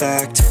 that's a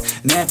fact.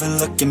 Never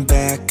looking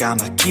back,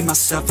 I'ma keep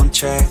myself on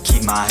track.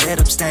 Keep my head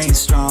up, staying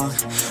strong,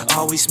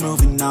 always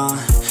moving on.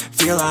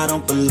 Feel I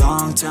don't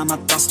belong, tell my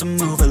thoughts to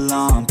move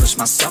along. Push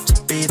myself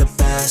to be the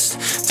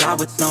best, die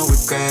with no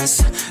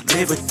regrets.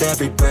 Live with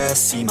every breath,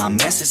 see my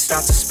message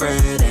start to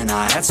spread. And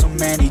I had so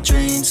many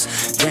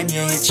dreams, then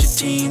you hit your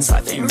teens.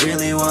 Life ain't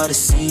really what it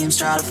seems,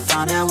 try to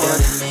find out what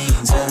it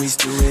means. Always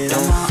do it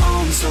on my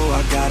own, so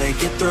I gotta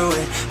get through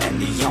it. And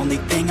the only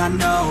thing I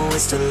know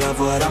is to love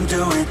what I'm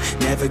doing.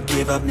 Never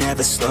give up,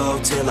 never slow,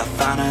 slow till I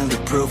finally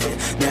prove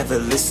it. Never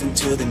listen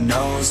to the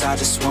no's, I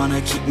just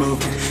wanna keep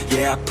moving.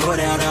 Yeah, I put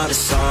out all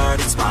this art,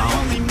 it's my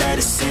only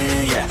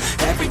medicine. Yeah,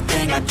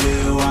 everything I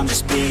do, I'm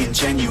just being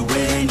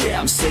genuine. Yeah,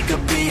 I'm sick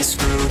of being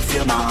screwed,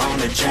 feel my own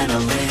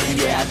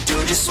adrenaline. Yeah, I do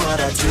just what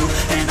I do,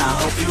 and I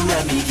hope you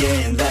let me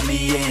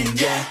in,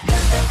 yeah.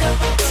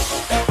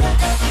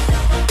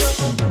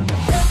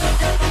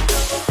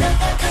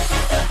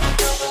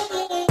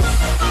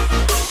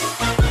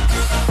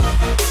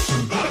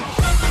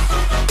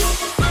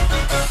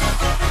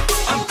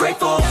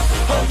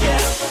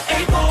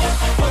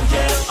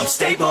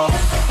 Stable,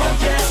 oh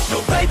yeah, no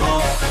label,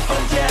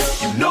 oh yeah,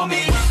 you know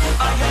me.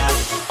 I have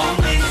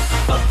only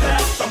a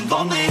path, I'm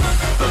lonely,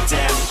 but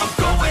damn, I'm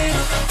going to win.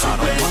 I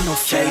don't want no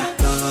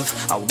fake love,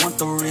 I want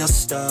the real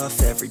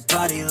stuff.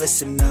 Everybody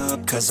listen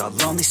up, cause I'll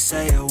only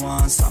say it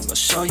once. I'm gonna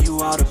show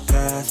you all the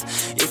path,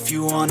 if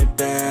you want it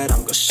bad.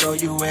 I'm gonna show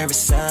you where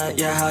it's at,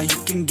 yeah, how you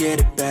can get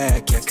it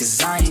back. Yeah,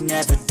 cause I ain't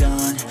never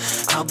done,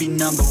 I'll be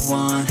number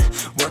one.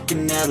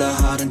 Working hella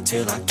hard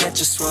until I get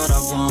just what I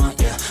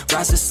want, yeah.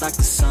 Rises like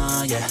the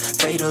sun, yeah,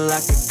 fatal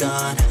like a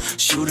gun.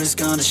 Shooters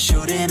gonna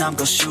shoot and I'm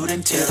gonna shoot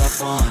until I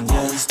won, yeah.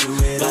 Always do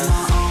it on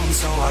my own,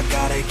 so I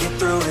gotta get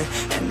through it.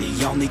 And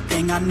the only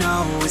thing I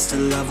know is to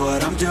love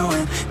what I'm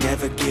doing.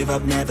 Never give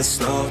up, never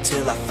slow,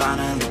 till I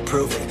finally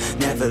prove it.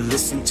 Never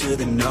listen to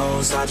the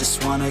no's, I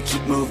just wanna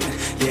keep moving.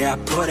 Yeah, I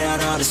put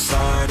out all this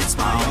art, it's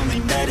my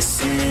only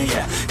medicine.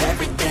 Yeah,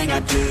 everything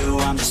I do,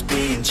 I'm just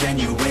being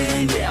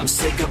genuine. Yeah, I'm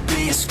sick of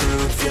being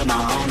screwed, feel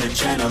my own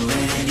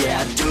adrenaline.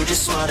 Yeah, I do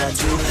just what I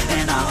do,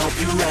 and I hope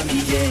you let me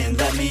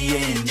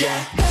in,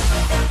 yeah.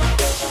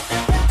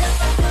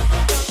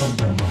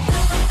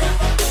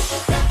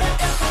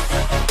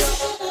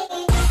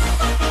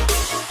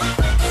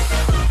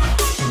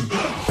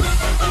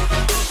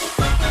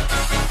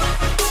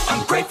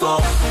 I'm grateful,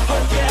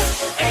 oh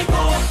yeah,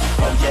 able,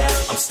 oh yeah,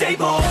 I'm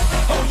stable,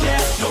 oh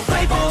yeah, no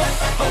label,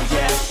 oh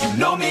yeah, you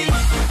know me.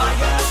 I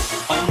have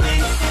only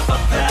a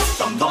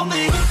path, I'm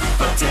lonely,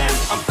 but damn,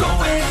 I'm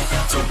going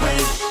to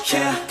win,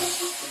 yeah.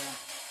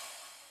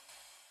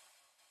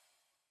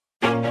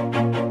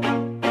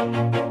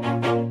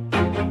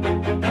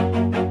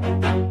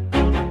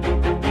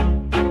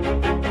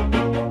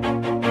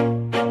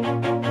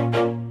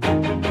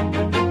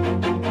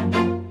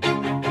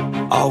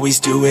 Always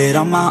do it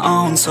on my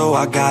own, so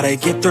I gotta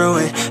get through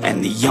it.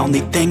 And the only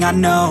thing I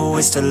know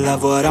is to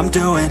love what I'm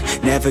doing.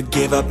 Never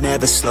give up,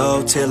 never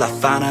slow, till I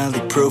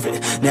finally prove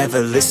it. Never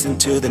listen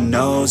to the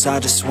no's, I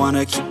just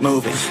wanna keep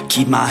moving.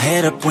 Keep my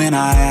head up when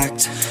I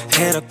act,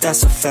 head up,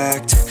 that's a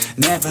fact.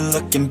 Never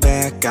looking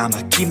back,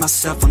 I'ma keep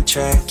myself on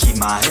track. Keep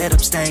my head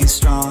up, staying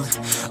strong,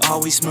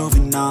 always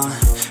moving on.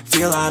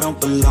 Feel I don't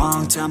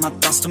belong, tell my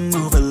thoughts to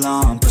move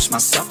along. Push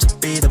myself to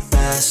be the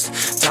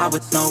best, die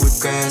with no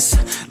regrets.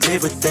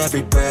 Live with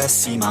every breath,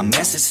 see my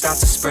message start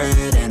to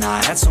spread. And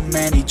I had so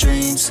many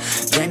dreams,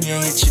 then you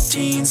hit your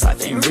teens.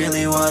 Life ain't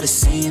really what it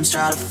seems,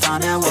 try to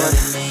find out what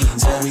it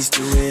means. Always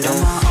do it on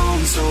my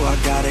own, so I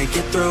gotta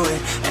get through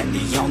it. And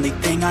the only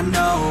thing I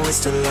know is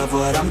to love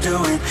what I'm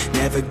doing.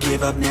 Never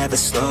give up, never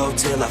slow,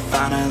 till I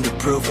finally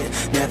prove it.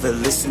 Never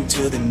listen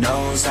to the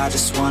no's, I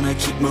just wanna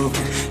keep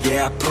moving.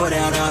 Yeah, I put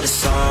out all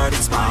this art,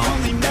 it's my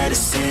only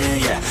medicine.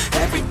 Yeah,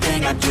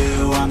 everything I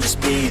do, I'm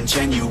just being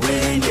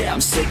genuine. Yeah,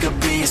 I'm sick of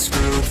being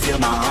screwed, feel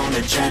my own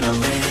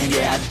adrenaline.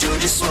 Yeah, I do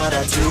just what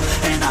I do,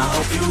 and I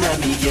hope you let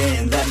me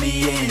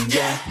in,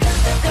 yeah.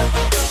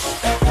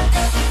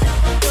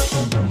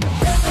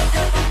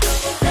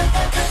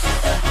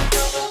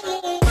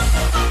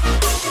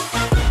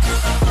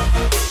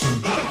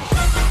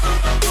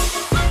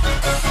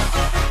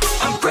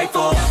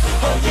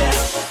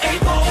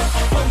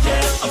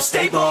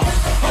 Stable,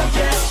 oh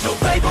yeah, no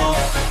label,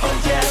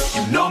 oh yeah,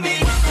 you know me.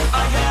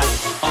 I have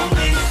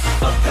only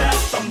a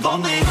path, I'm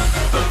lonely,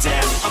 but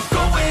damn, I'm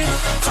going to win.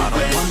 I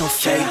don't want no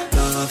fake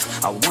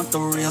love, I want the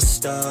real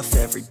stuff.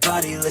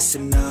 Everybody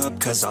listen up,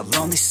 cause I'll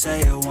only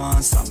say it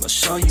once. I'm gonna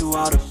show you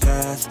all the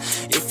path,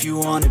 if you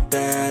want it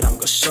bad. I'm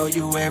gonna show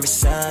you where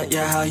it's at,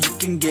 yeah, how you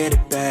can get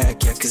it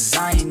back. Yeah, cause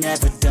I ain't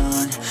never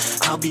done,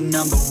 I'll be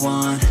number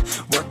one.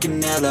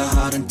 Working hella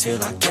hard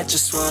until I get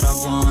just what I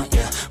want,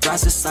 yeah.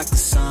 Rises like the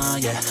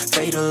sun, yeah,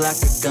 fatal like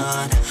a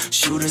gun.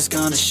 Shooters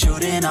gonna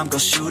shoot and I'm gonna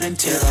shoot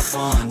until I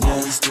won, yeah.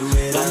 Always do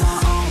it on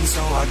my own,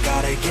 so I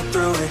gotta get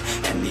through it.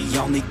 And the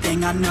only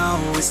thing I know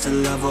is to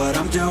love what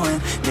I'm doing.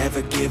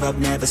 Never give up,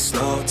 never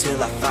slow,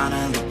 till I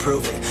finally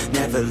prove it.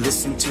 Never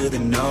listen to the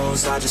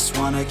no's, I just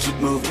wanna keep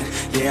moving.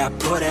 Yeah, I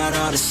put out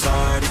all this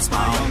art, it's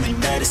my only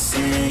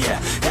medicine. Yeah,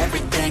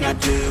 everything I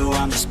do,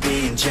 I'm just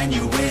being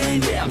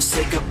genuine. Yeah, I'm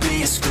sick of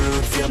being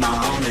screwed, feel my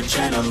own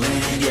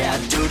adrenaline. Yeah, I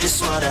do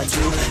just what I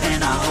do,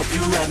 and I hope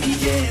you let me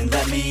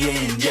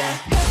in, yeah.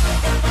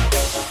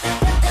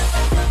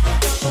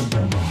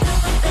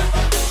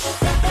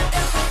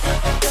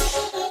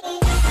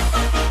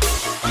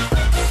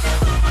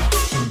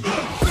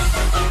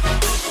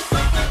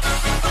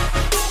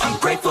 I'm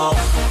grateful,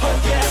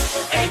 oh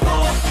yeah,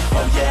 able,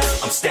 oh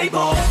yeah, I'm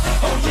stable,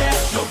 oh yeah,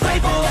 no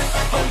label,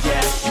 oh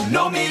yeah, you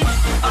know me.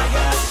 I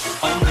have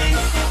only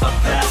a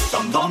path,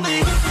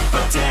 lonely,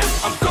 but damn,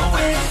 I'm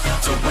going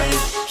to win,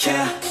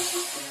 yeah.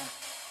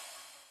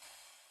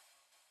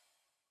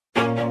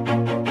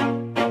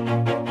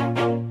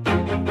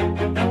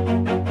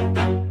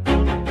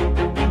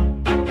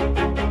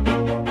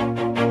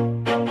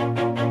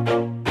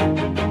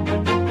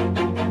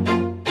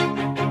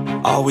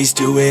 Always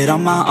do it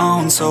on my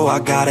own, so I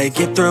gotta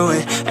get through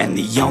it. And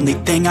the only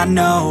thing I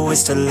know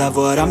is to love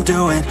what I'm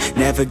doing.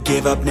 Never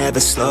give up, never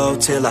slow,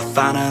 till I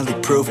finally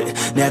prove it.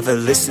 Never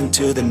listen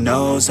to the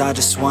no's, I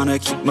just wanna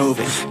keep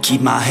moving.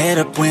 Keep my head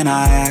up when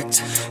I act,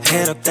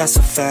 head up, that's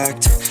a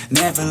fact.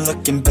 Never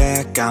looking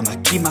back, I'ma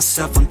keep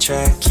myself on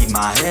track. Keep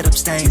my head up,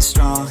 staying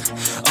strong,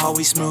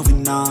 always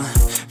moving on.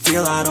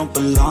 Feel I don't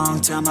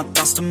belong, tell my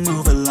thoughts to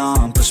move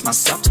along. Push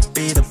myself to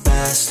be the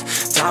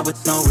best, die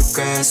with no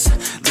regrets.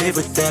 Live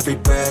with every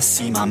breath,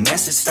 see my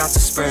message start to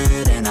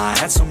spread. And I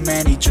had so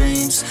many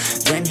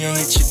dreams, then you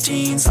hit your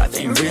teens. Life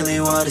ain't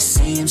really what it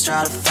seems,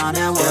 try to find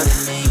out what it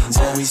means.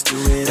 Always do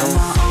it on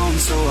my own,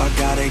 so I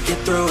gotta get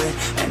through it.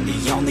 And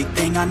the only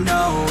thing I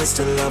know is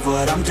to love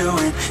what I'm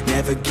doing.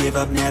 Never give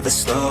up, never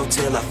slow,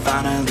 till I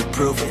finally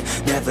prove it.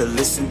 Never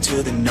listen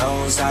to the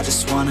no's, I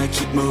just wanna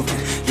keep moving.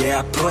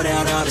 Yeah, I put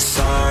out all this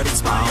art,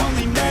 it's my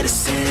only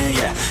medicine.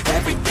 Yeah,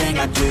 everything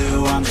I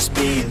do, I'm just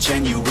being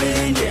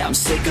genuine. Yeah, I'm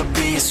sick of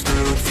being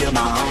screwed, feel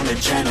my own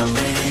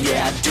adrenaline.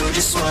 Yeah, I do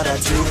just what I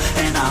do,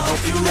 and I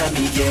hope you let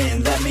me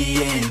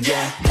in,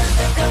 yeah.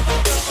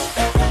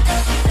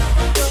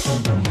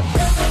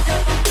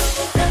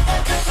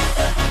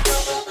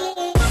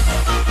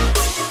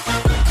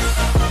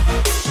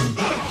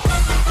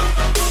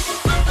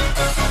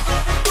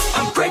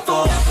 I'm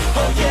grateful,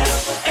 oh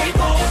yeah,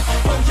 able,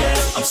 oh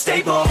yeah, I'm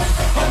stable,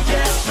 oh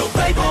yeah, no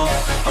label,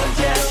 oh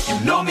yeah,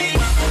 you know me,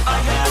 I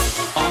have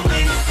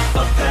only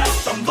a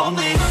path, I'm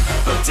lonely,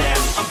 but damn,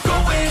 I'm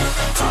going to win.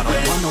 I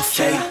don't want no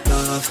fake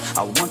love,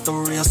 I want the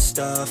real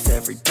stuff.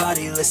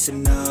 Everybody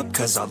listen up,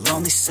 cause I'll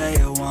only say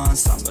it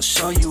once. I'm gonna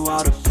show you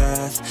all the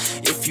path,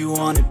 if you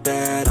want it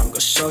bad. I'm gonna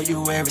show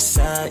you where it's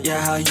at,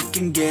 yeah, how you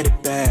can get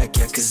it back.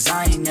 Yeah, cause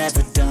I ain't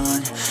never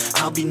done,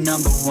 I'll be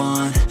number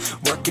one.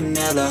 Working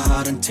hella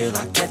hard until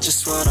I get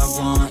just what I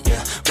want,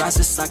 yeah.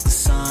 Rises like the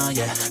sun,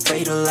 yeah,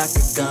 fatal like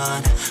a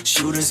gun.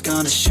 Shooter's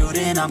gonna shoot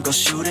and I'm gonna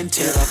shoot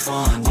until I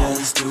won, yeah.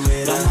 Always do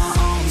it on my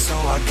own, so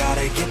I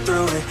gotta get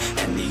through it.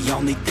 And the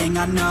only thing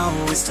I know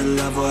is to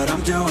love what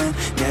I'm doing.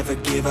 Never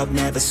give up,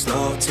 never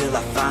slow, till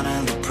I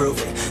finally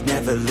prove it.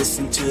 Never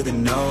listen to the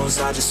no's,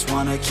 I just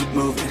wanna keep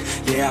moving.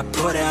 Yeah, I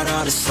put out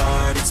all this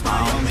art, it's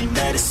my only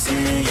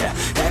medicine. Yeah,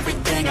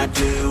 everything I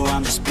do,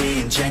 I'm just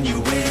being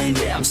genuine.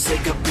 Yeah, I'm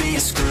sick of being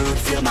screwed,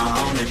 feel my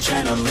own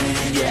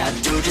adrenaline. Yeah, I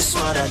do just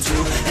what I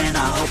do, and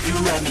I hope you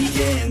let me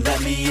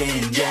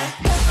in, yeah.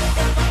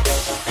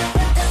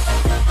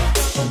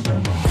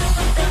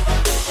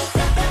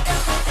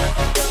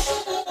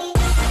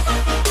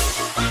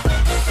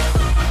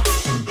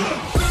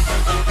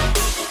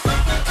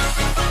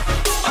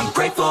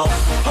 Grateful,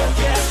 oh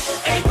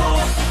yeah, able,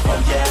 oh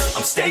yeah,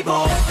 I'm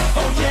stable,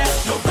 oh yeah,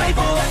 no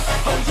label,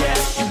 oh yeah,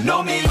 you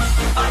know me,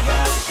 I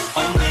have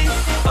only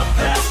a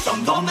path,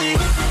 I'm lonely,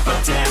 but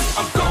damn,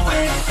 I'm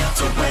going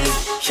to win,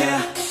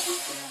 yeah.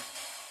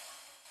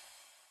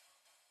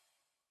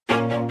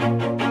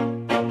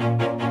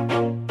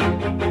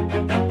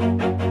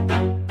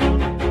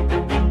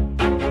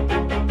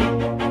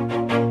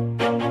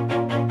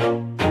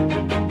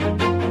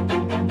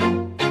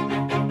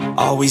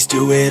 Always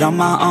do it on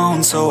my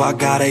own, so I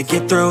gotta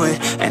get through it.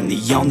 And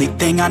the only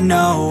thing I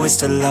know is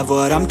to love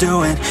what I'm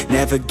doing.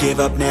 Never give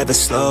up, never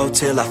slow,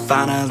 till I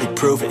finally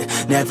prove it.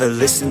 Never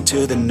listen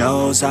to the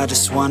no's, I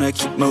just wanna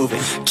keep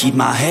moving. Keep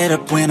my head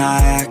up when I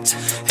act,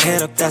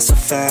 head up, that's a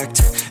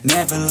fact.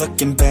 Never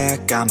looking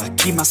back, I'ma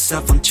keep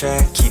myself on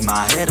track. Keep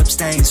my head up,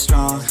 staying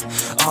strong,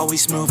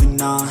 always moving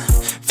on.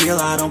 Feel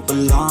I don't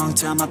belong,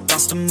 tell my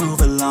thoughts to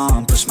move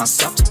along. Push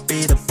myself to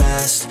be the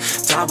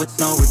best, die with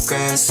no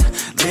regrets.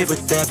 Live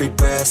with every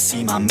breath,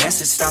 see my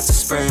message start to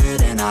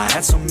spread. And I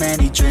had so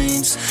many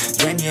dreams,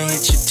 then you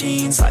hit your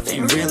teens. Life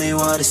ain't really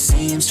what it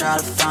seems, try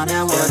to find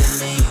out what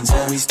it means.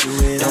 Always do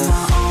it on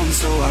my own,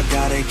 so I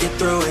gotta get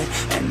through it.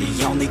 And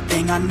the only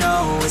thing I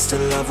know is to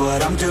love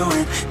what I'm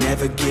doing.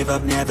 Never give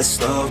up, never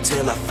slow,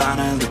 till I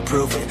finally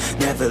prove it.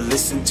 Never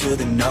listen to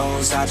the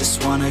no's, I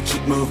just wanna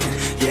keep moving.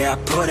 Yeah, I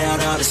put out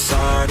all this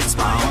art, it's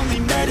my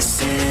only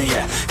medicine.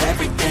 Yeah,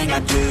 everything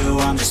I do,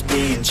 I'm just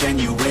being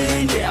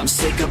genuine. Yeah, I'm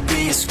sick of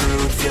being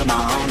screwed, feel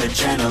my own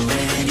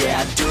adrenaline.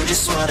 Yeah, I do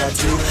just what I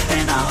do,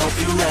 and I hope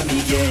you let me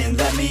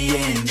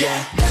in,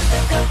 yeah.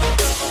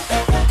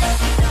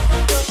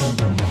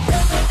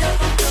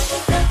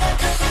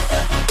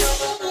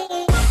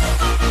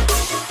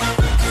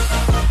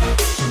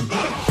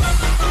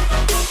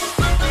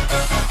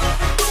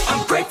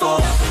 I'm grateful,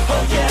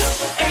 oh yeah,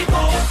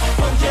 able,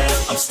 oh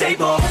yeah, I'm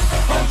stable,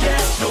 oh yeah,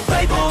 no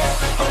label,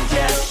 oh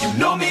yeah, you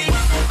know me,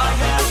 I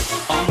have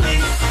only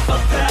a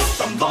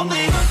path, I'm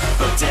lonely,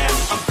 but damn,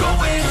 I'm going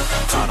to win.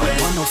 I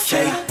don't want no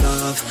fake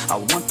love, I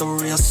want the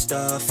real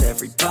stuff.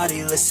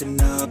 Everybody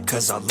listen up,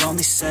 cause I'll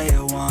only say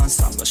it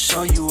once. I'm gonna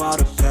show you all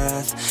the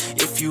path,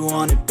 if If you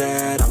want it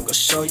bad, I'm gonna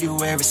show you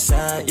where it's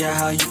at. Yeah,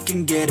 how you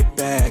can get it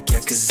back. Yeah,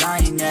 cause I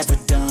ain't never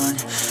done.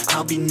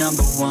 I'll be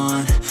number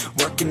one,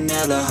 working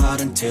hella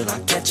hard until I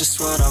get just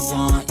what I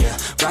want. Yeah,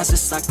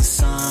 rises like the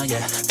sun,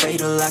 yeah,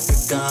 fatal like a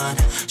gun.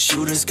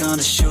 Shooters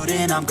gonna shoot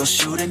and I'm gonna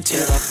shoot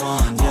until I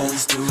won. Yeah,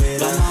 always do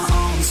it on my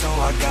own, so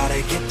I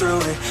gotta get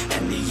through it.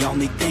 And the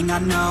only thing I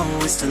know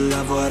is to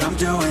love what I'm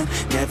doing.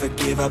 Never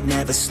give up,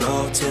 never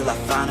slow, till I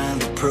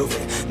finally prove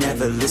it.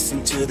 Never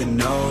listen to the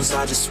no's,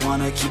 I just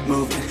wanna keep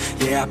moving.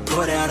 Yeah, I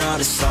put out all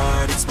this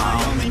art, it's my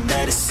only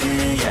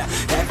medicine. Yeah,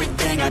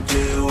 everything I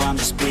do, I'm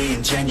just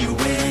being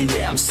genuine.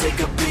 Yeah, I'm sick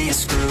of being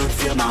screwed,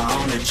 feel my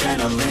own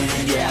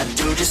adrenaline. Yeah, I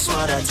do just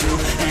what I do,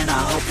 and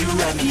I hope you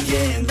let me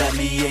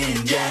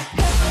in, yeah.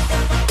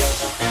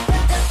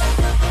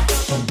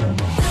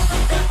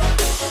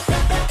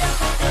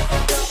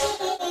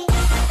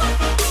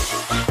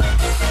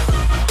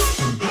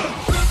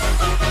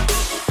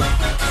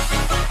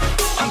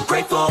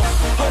 Oh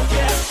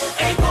yeah,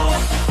 able,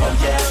 oh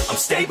yeah, I'm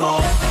stable,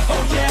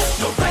 oh yeah,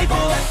 no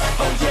label,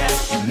 oh yeah,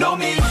 you know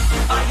me,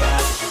 I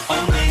have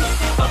only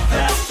a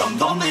path, I'm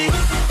lonely,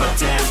 but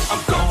damn,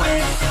 I'm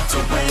going to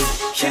win,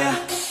 yeah.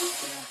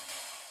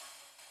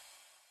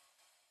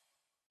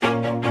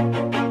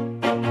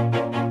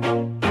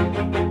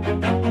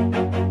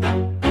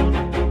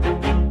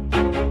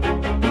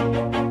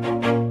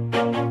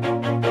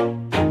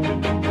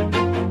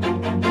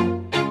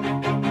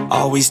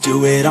 Always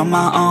do it on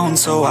my own,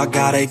 so I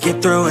gotta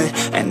get through it.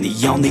 And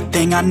the only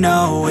thing I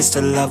know is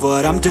to love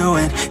what I'm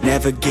doing.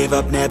 Never give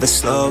up, never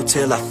slow,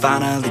 till I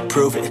finally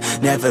prove it.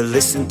 Never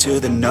listen to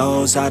the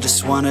no's, I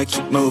just wanna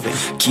keep moving.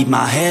 Keep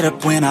my head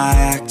up when I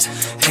act,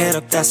 head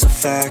up, that's a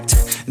fact.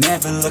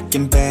 Never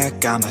looking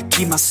back, I'ma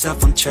keep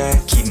myself on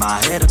track. Keep my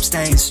head up,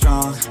 staying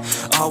strong,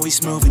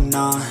 always moving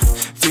on.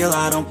 Feel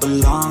I don't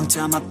belong,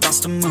 tell my thoughts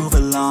to move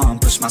along.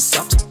 Push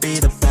myself to be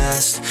the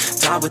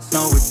best, die with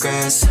no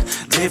regrets.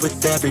 Live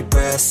with every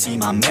breath, see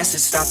my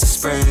message start to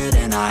spread.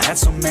 And I had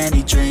so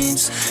many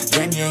dreams,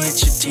 then you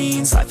hit your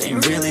teens. Life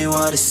ain't really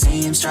what it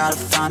seems, try to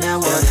find out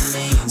what it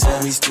means.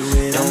 Always do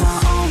it on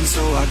my own,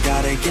 so I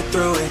gotta get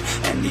through it.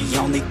 And the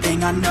only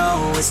thing I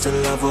know is to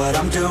love what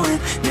I'm doing.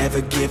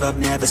 Never give up,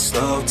 never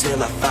slow,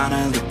 till I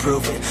finally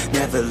prove it.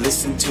 Never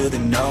listen to the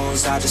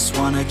no's, I just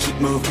wanna keep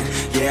moving.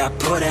 Yeah, I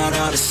put out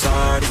all this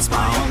art, it's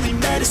my only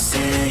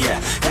medicine. Yeah,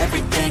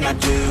 everything I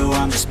do,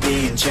 I'm just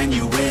being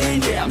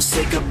genuine. Yeah, I'm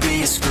sick of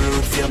being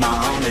screwed, feel my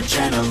own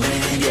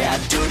adrenaline. Yeah, I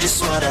do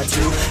just what I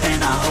do,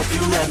 and I hope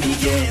you let me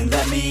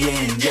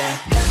in, yeah.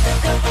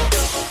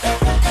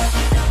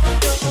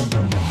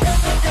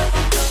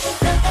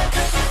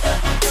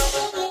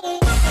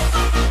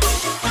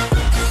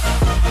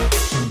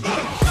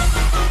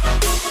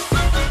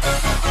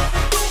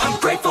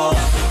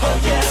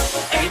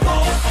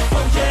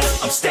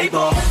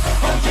 Stable,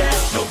 oh yeah,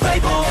 no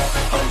label,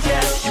 oh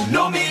yeah, you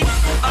know me,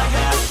 I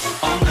have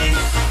only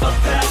a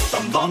path,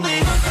 I'm lonely,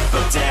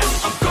 but damn,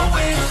 I'm going to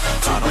win.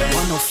 I don't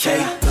want no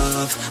fake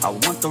love, I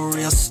want the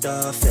real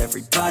stuff.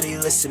 Everybody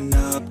listen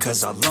up,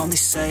 cause I'll only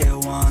say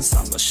it once.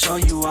 I'm gonna show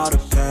you all the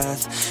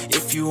path,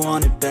 if you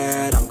want it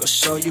bad. I'm gonna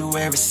show you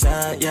where it's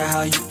at, yeah,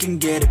 how you can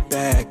get it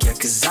back. Yeah,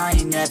 cause I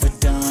ain't never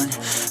done,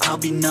 I'll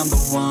be number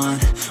one.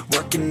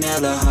 Working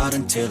hella hard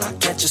until I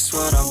get just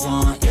what I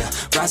want, yeah.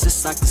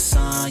 Rises like the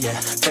sun, yeah,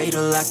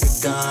 fatal like a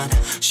gun.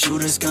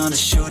 Shooters gonna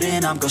shoot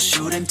and I'm gonna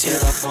shoot until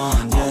I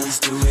won, yeah. Always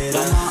do it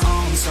on my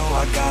own, so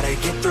I gotta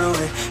get through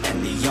it.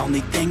 And the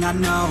only thing I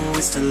know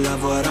is to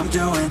love what I'm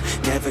doing.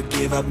 Never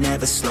give up,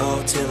 never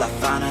slow, till I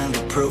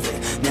finally prove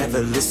it.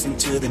 Never listen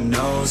to the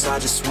no's, I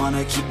just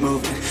wanna keep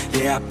moving.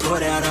 Yeah, I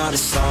put out all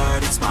this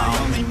art, it's my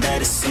only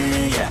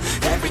medicine. Yeah,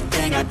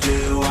 everything I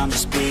do, I'm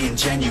just being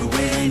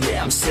genuine.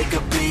 Yeah, I'm sick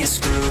of being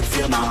screwed,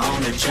 feel my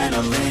own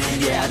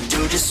adrenaline. Yeah, I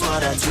do just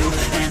what I do,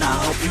 and I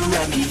hope you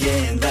let me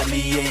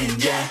in,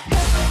 yeah.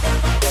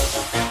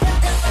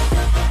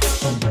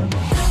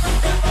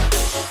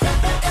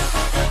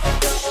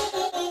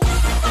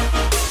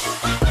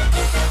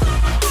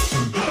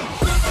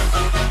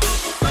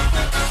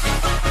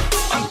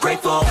 I'm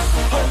grateful,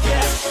 oh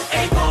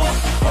yeah, able,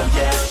 oh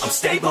yeah, I'm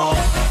stable,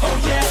 oh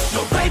yeah,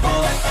 no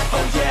label,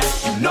 oh yeah,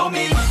 you know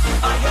me,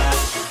 I have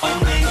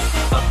only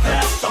a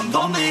path, I'm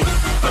lonely,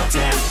 but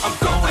damn, I'm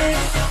going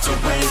to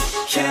win,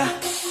 yeah.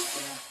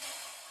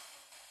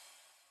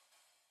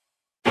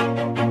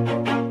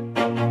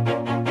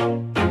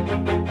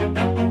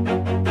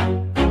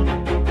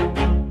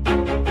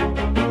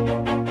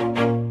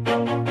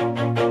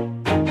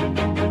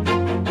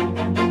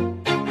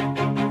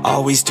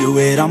 Always do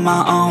it on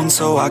my own,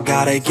 so I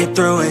gotta get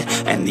through it.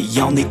 And and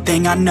the only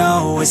thing I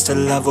know is to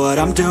love what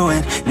I'm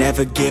doing.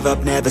 Never give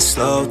up, never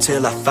slow,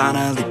 till I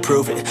finally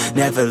prove it.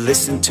 Never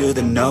listen to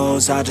the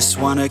no's, I just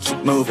wanna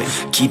keep moving.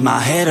 Keep my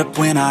head up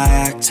when I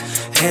act,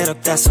 head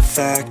up, that's a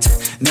fact.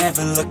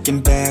 Never looking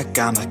back,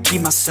 I'ma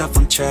keep myself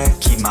on track.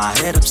 Keep my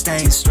head up,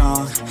 staying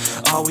strong,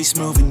 always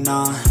moving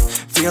on.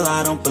 Feel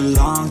I don't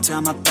belong,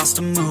 tell my thoughts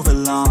to move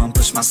along.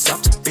 Push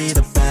myself to be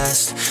the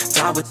best,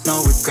 die with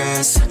no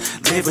regrets.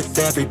 Live with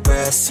every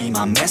breath, see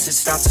my message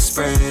start to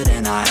spread.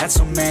 And I had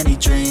so many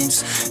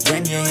dreams,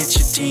 then you hit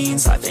your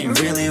teens. Life ain't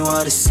really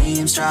what it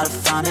seems, try to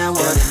find out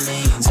what it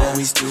means.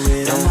 Always do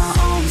it on my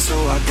own, so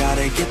I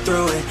gotta get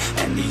through it.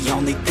 And the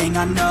only thing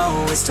I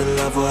know is to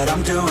love what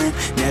I'm doing.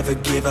 Never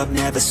give up,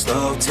 never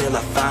slow, till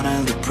I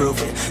finally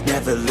prove it.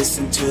 Never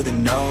listen to the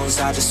no's,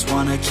 I just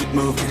wanna keep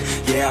moving.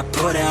 Yeah, I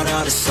put out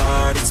all this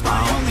art, it's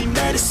my only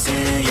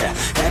medicine. Yeah,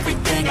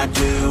 everything I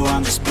do,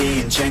 I'm just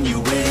being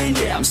genuine.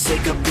 Yeah, I'm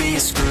sick of being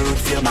screwed,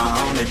 feel my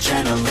own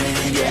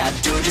adrenaline. Yeah, I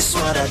do just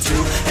what I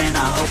do, and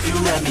I hope you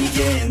let me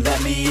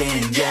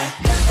in, yeah.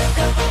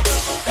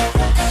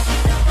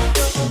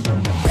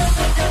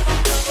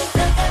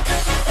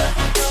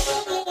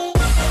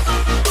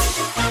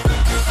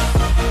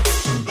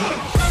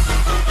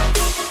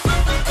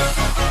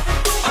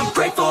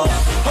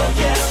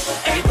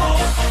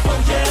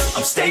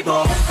 I'm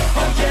stable,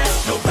 oh yeah,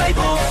 no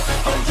label,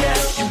 oh yeah,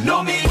 you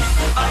know me.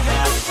 I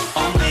have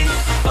only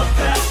a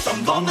path,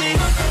 I'm lonely,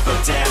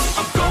 but damn,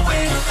 I'm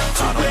going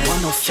to I don't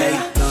want no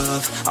fake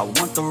love, I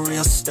want the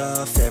real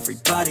stuff.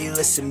 Everybody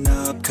listen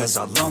up, cause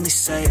I'll only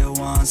say it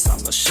once. I'm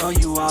gonna show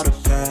you all the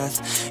path,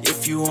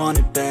 if you want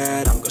it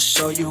bad. I'm gonna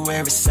show you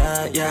where it's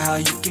at, yeah, how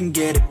you can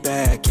get it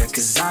back. Yeah,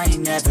 cause I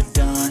ain't never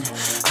done,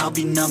 I'll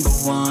be number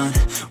one.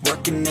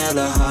 Working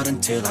hella hard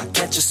until I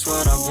get just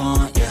what I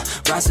want, yeah.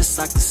 Rises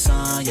like the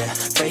sun, yeah,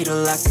 fatal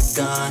like a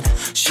gun.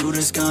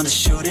 Shooters gonna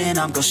shoot and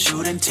I'm gonna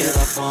shoot until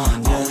I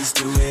won, yeah. Always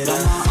do it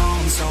on my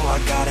own, so I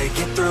gotta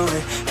get through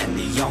it. And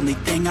the only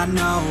thing I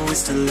know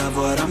is to love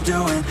what I'm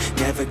doing.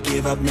 Never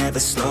give up, never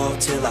slow,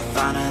 till I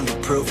finally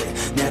prove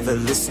it. Never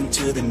listen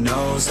to the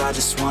no's, I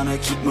just wanna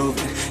keep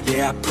moving.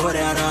 Yeah, I put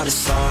out all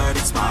this art,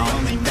 it's my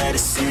only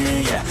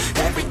medicine. Yeah,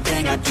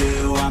 everything I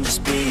do, I'm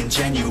just being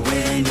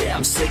genuine. Yeah,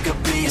 I'm sick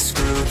of being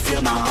screwed,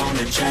 feel my own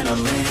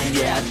adrenaline.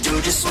 Yeah, I do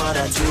just what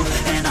I do,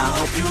 and I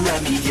hope you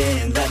let me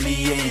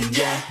in,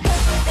 yeah.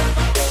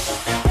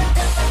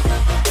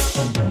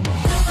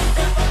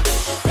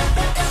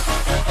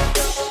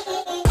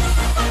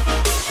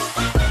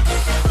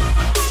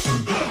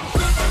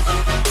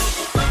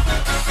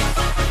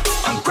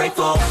 I'm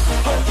grateful,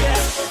 oh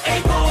yeah,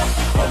 able,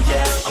 oh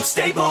yeah, I'm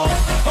stable,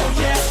 oh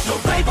yeah, no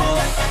label,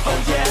 oh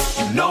yeah,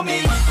 you know me.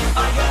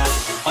 I have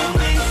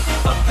only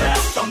a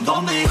path, I'm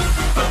lonely,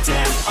 but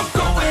damn, I'm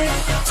going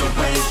to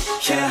win,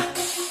 yeah.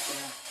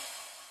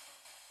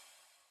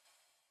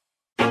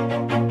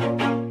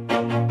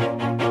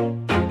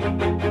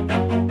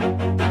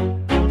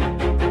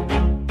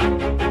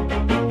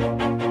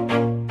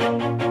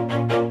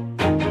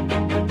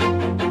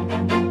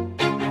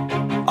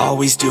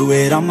 Always do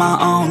it on my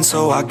own,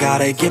 so I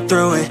gotta get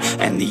through it.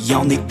 And the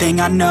only thing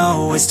I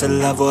know is to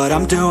love what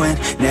I'm doing.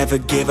 Never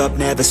give up,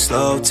 never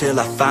slow, till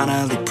I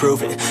finally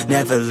prove it.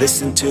 Never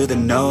listen to the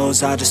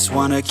no's, I just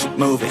wanna keep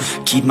moving.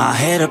 Keep my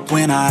head up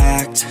when I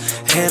act,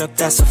 head up,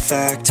 that's a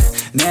fact.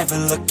 Never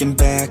looking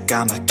back,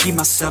 I'ma keep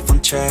myself on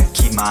track.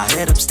 Keep my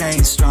head up,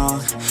 staying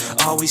strong,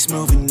 always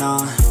moving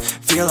on.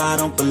 Feel I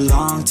don't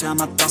belong, tell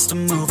my thoughts to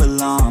move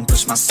along.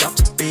 Push myself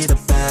to be the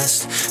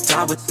best,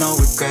 die with no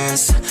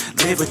regrets.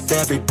 Live with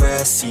every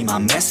breath, see my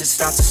message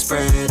start to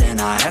spread. And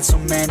I had so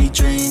many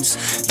dreams,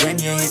 then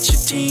you hit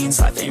your teens.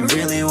 Life ain't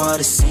really what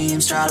it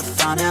seems, try to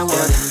find out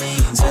what it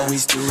means.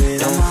 Always do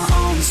it on my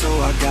own, so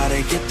I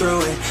gotta get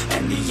through it.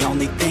 And the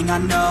only thing I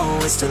know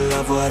is to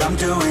love what I'm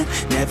doing.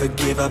 Never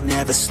give up,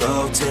 never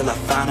slow, till I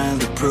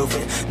finally prove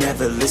it.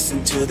 Never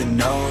listen to the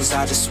no's,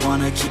 I just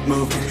wanna keep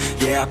moving.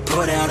 Yeah, I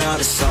put out all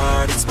this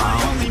art, it's my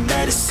only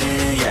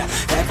medicine. Yeah,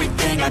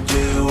 everything I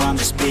do, I'm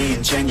just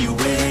being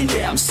genuine.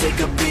 Yeah, I'm sick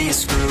of being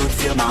screwed,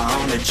 feel my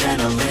own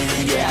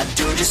adrenaline. Yeah, I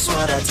do just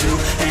what I do,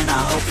 and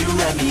I hope you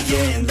let me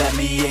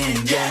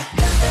in, yeah.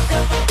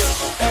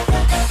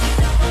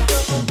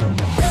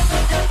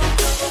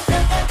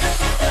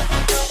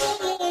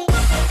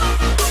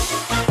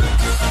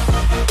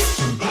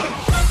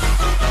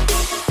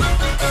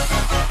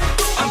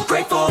 I'm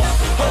grateful,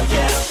 oh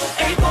yeah,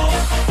 able,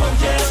 oh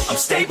yeah, I'm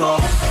stable,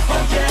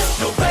 oh yeah,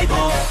 no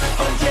label,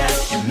 oh yeah,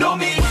 you know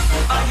me.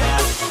 I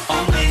have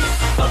only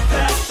a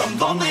path, I'm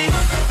lonely,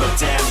 but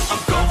damn,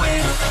 I'm going to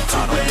win.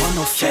 I don't want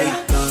no fake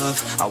love,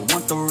 love, I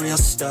want the real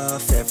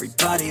stuff.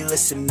 Everybody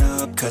listen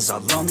up, cause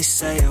I'll only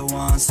say it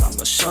once. I'm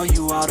gonna show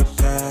you all the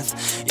path.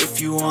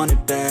 If you want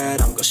it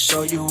bad, I'm gonna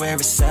show you where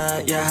it's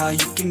at. Yeah, how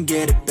you can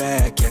get it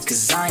back. Yeah,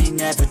 cause I ain't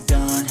never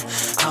done.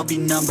 I'll be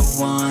number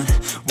one,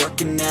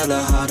 working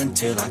hella hard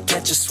until I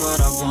get just what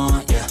I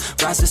want. Yeah,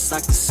 rises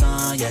like the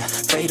sun, yeah,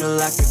 fatal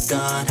like a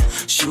gun.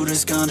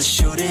 Shooters gonna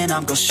shoot and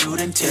I'm gonna shoot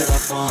until I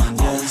won.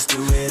 Yeah. Always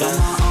do it on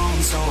my own,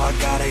 so I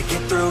gotta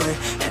get through it.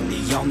 And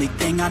the only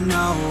thing I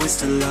know is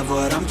to love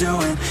what I'm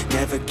doing.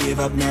 Never give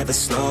up, never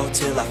slow,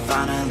 till I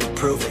finally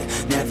prove it.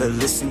 Never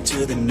listen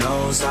to the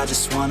no's, I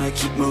just wanna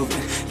keep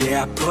moving.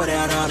 Yeah, I put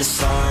out all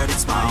this art,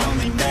 it's my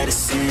only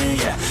medicine.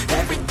 Yeah,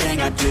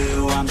 everything I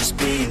do, I'm just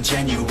being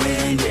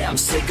genuine. Yeah, I'm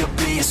sick of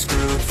being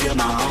screwed, feel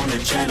my own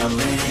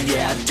adrenaline.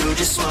 Yeah, I do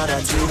just what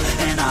I do,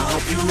 and I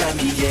hope you let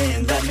me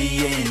in,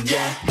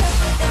 yeah.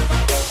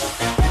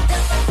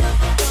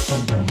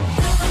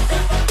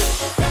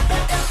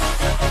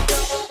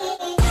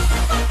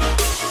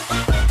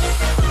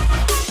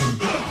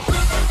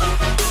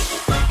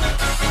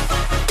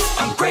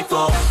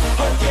 Grateful,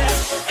 oh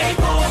yeah,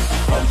 able,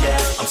 oh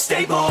yeah, I'm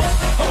stable,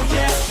 oh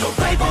yeah, no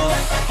label,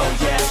 oh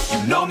yeah,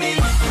 you know me,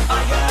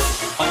 I have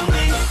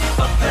only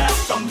a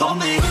path, I'm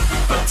lonely,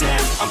 but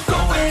damn, I'm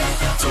going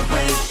to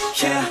win,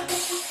 yeah.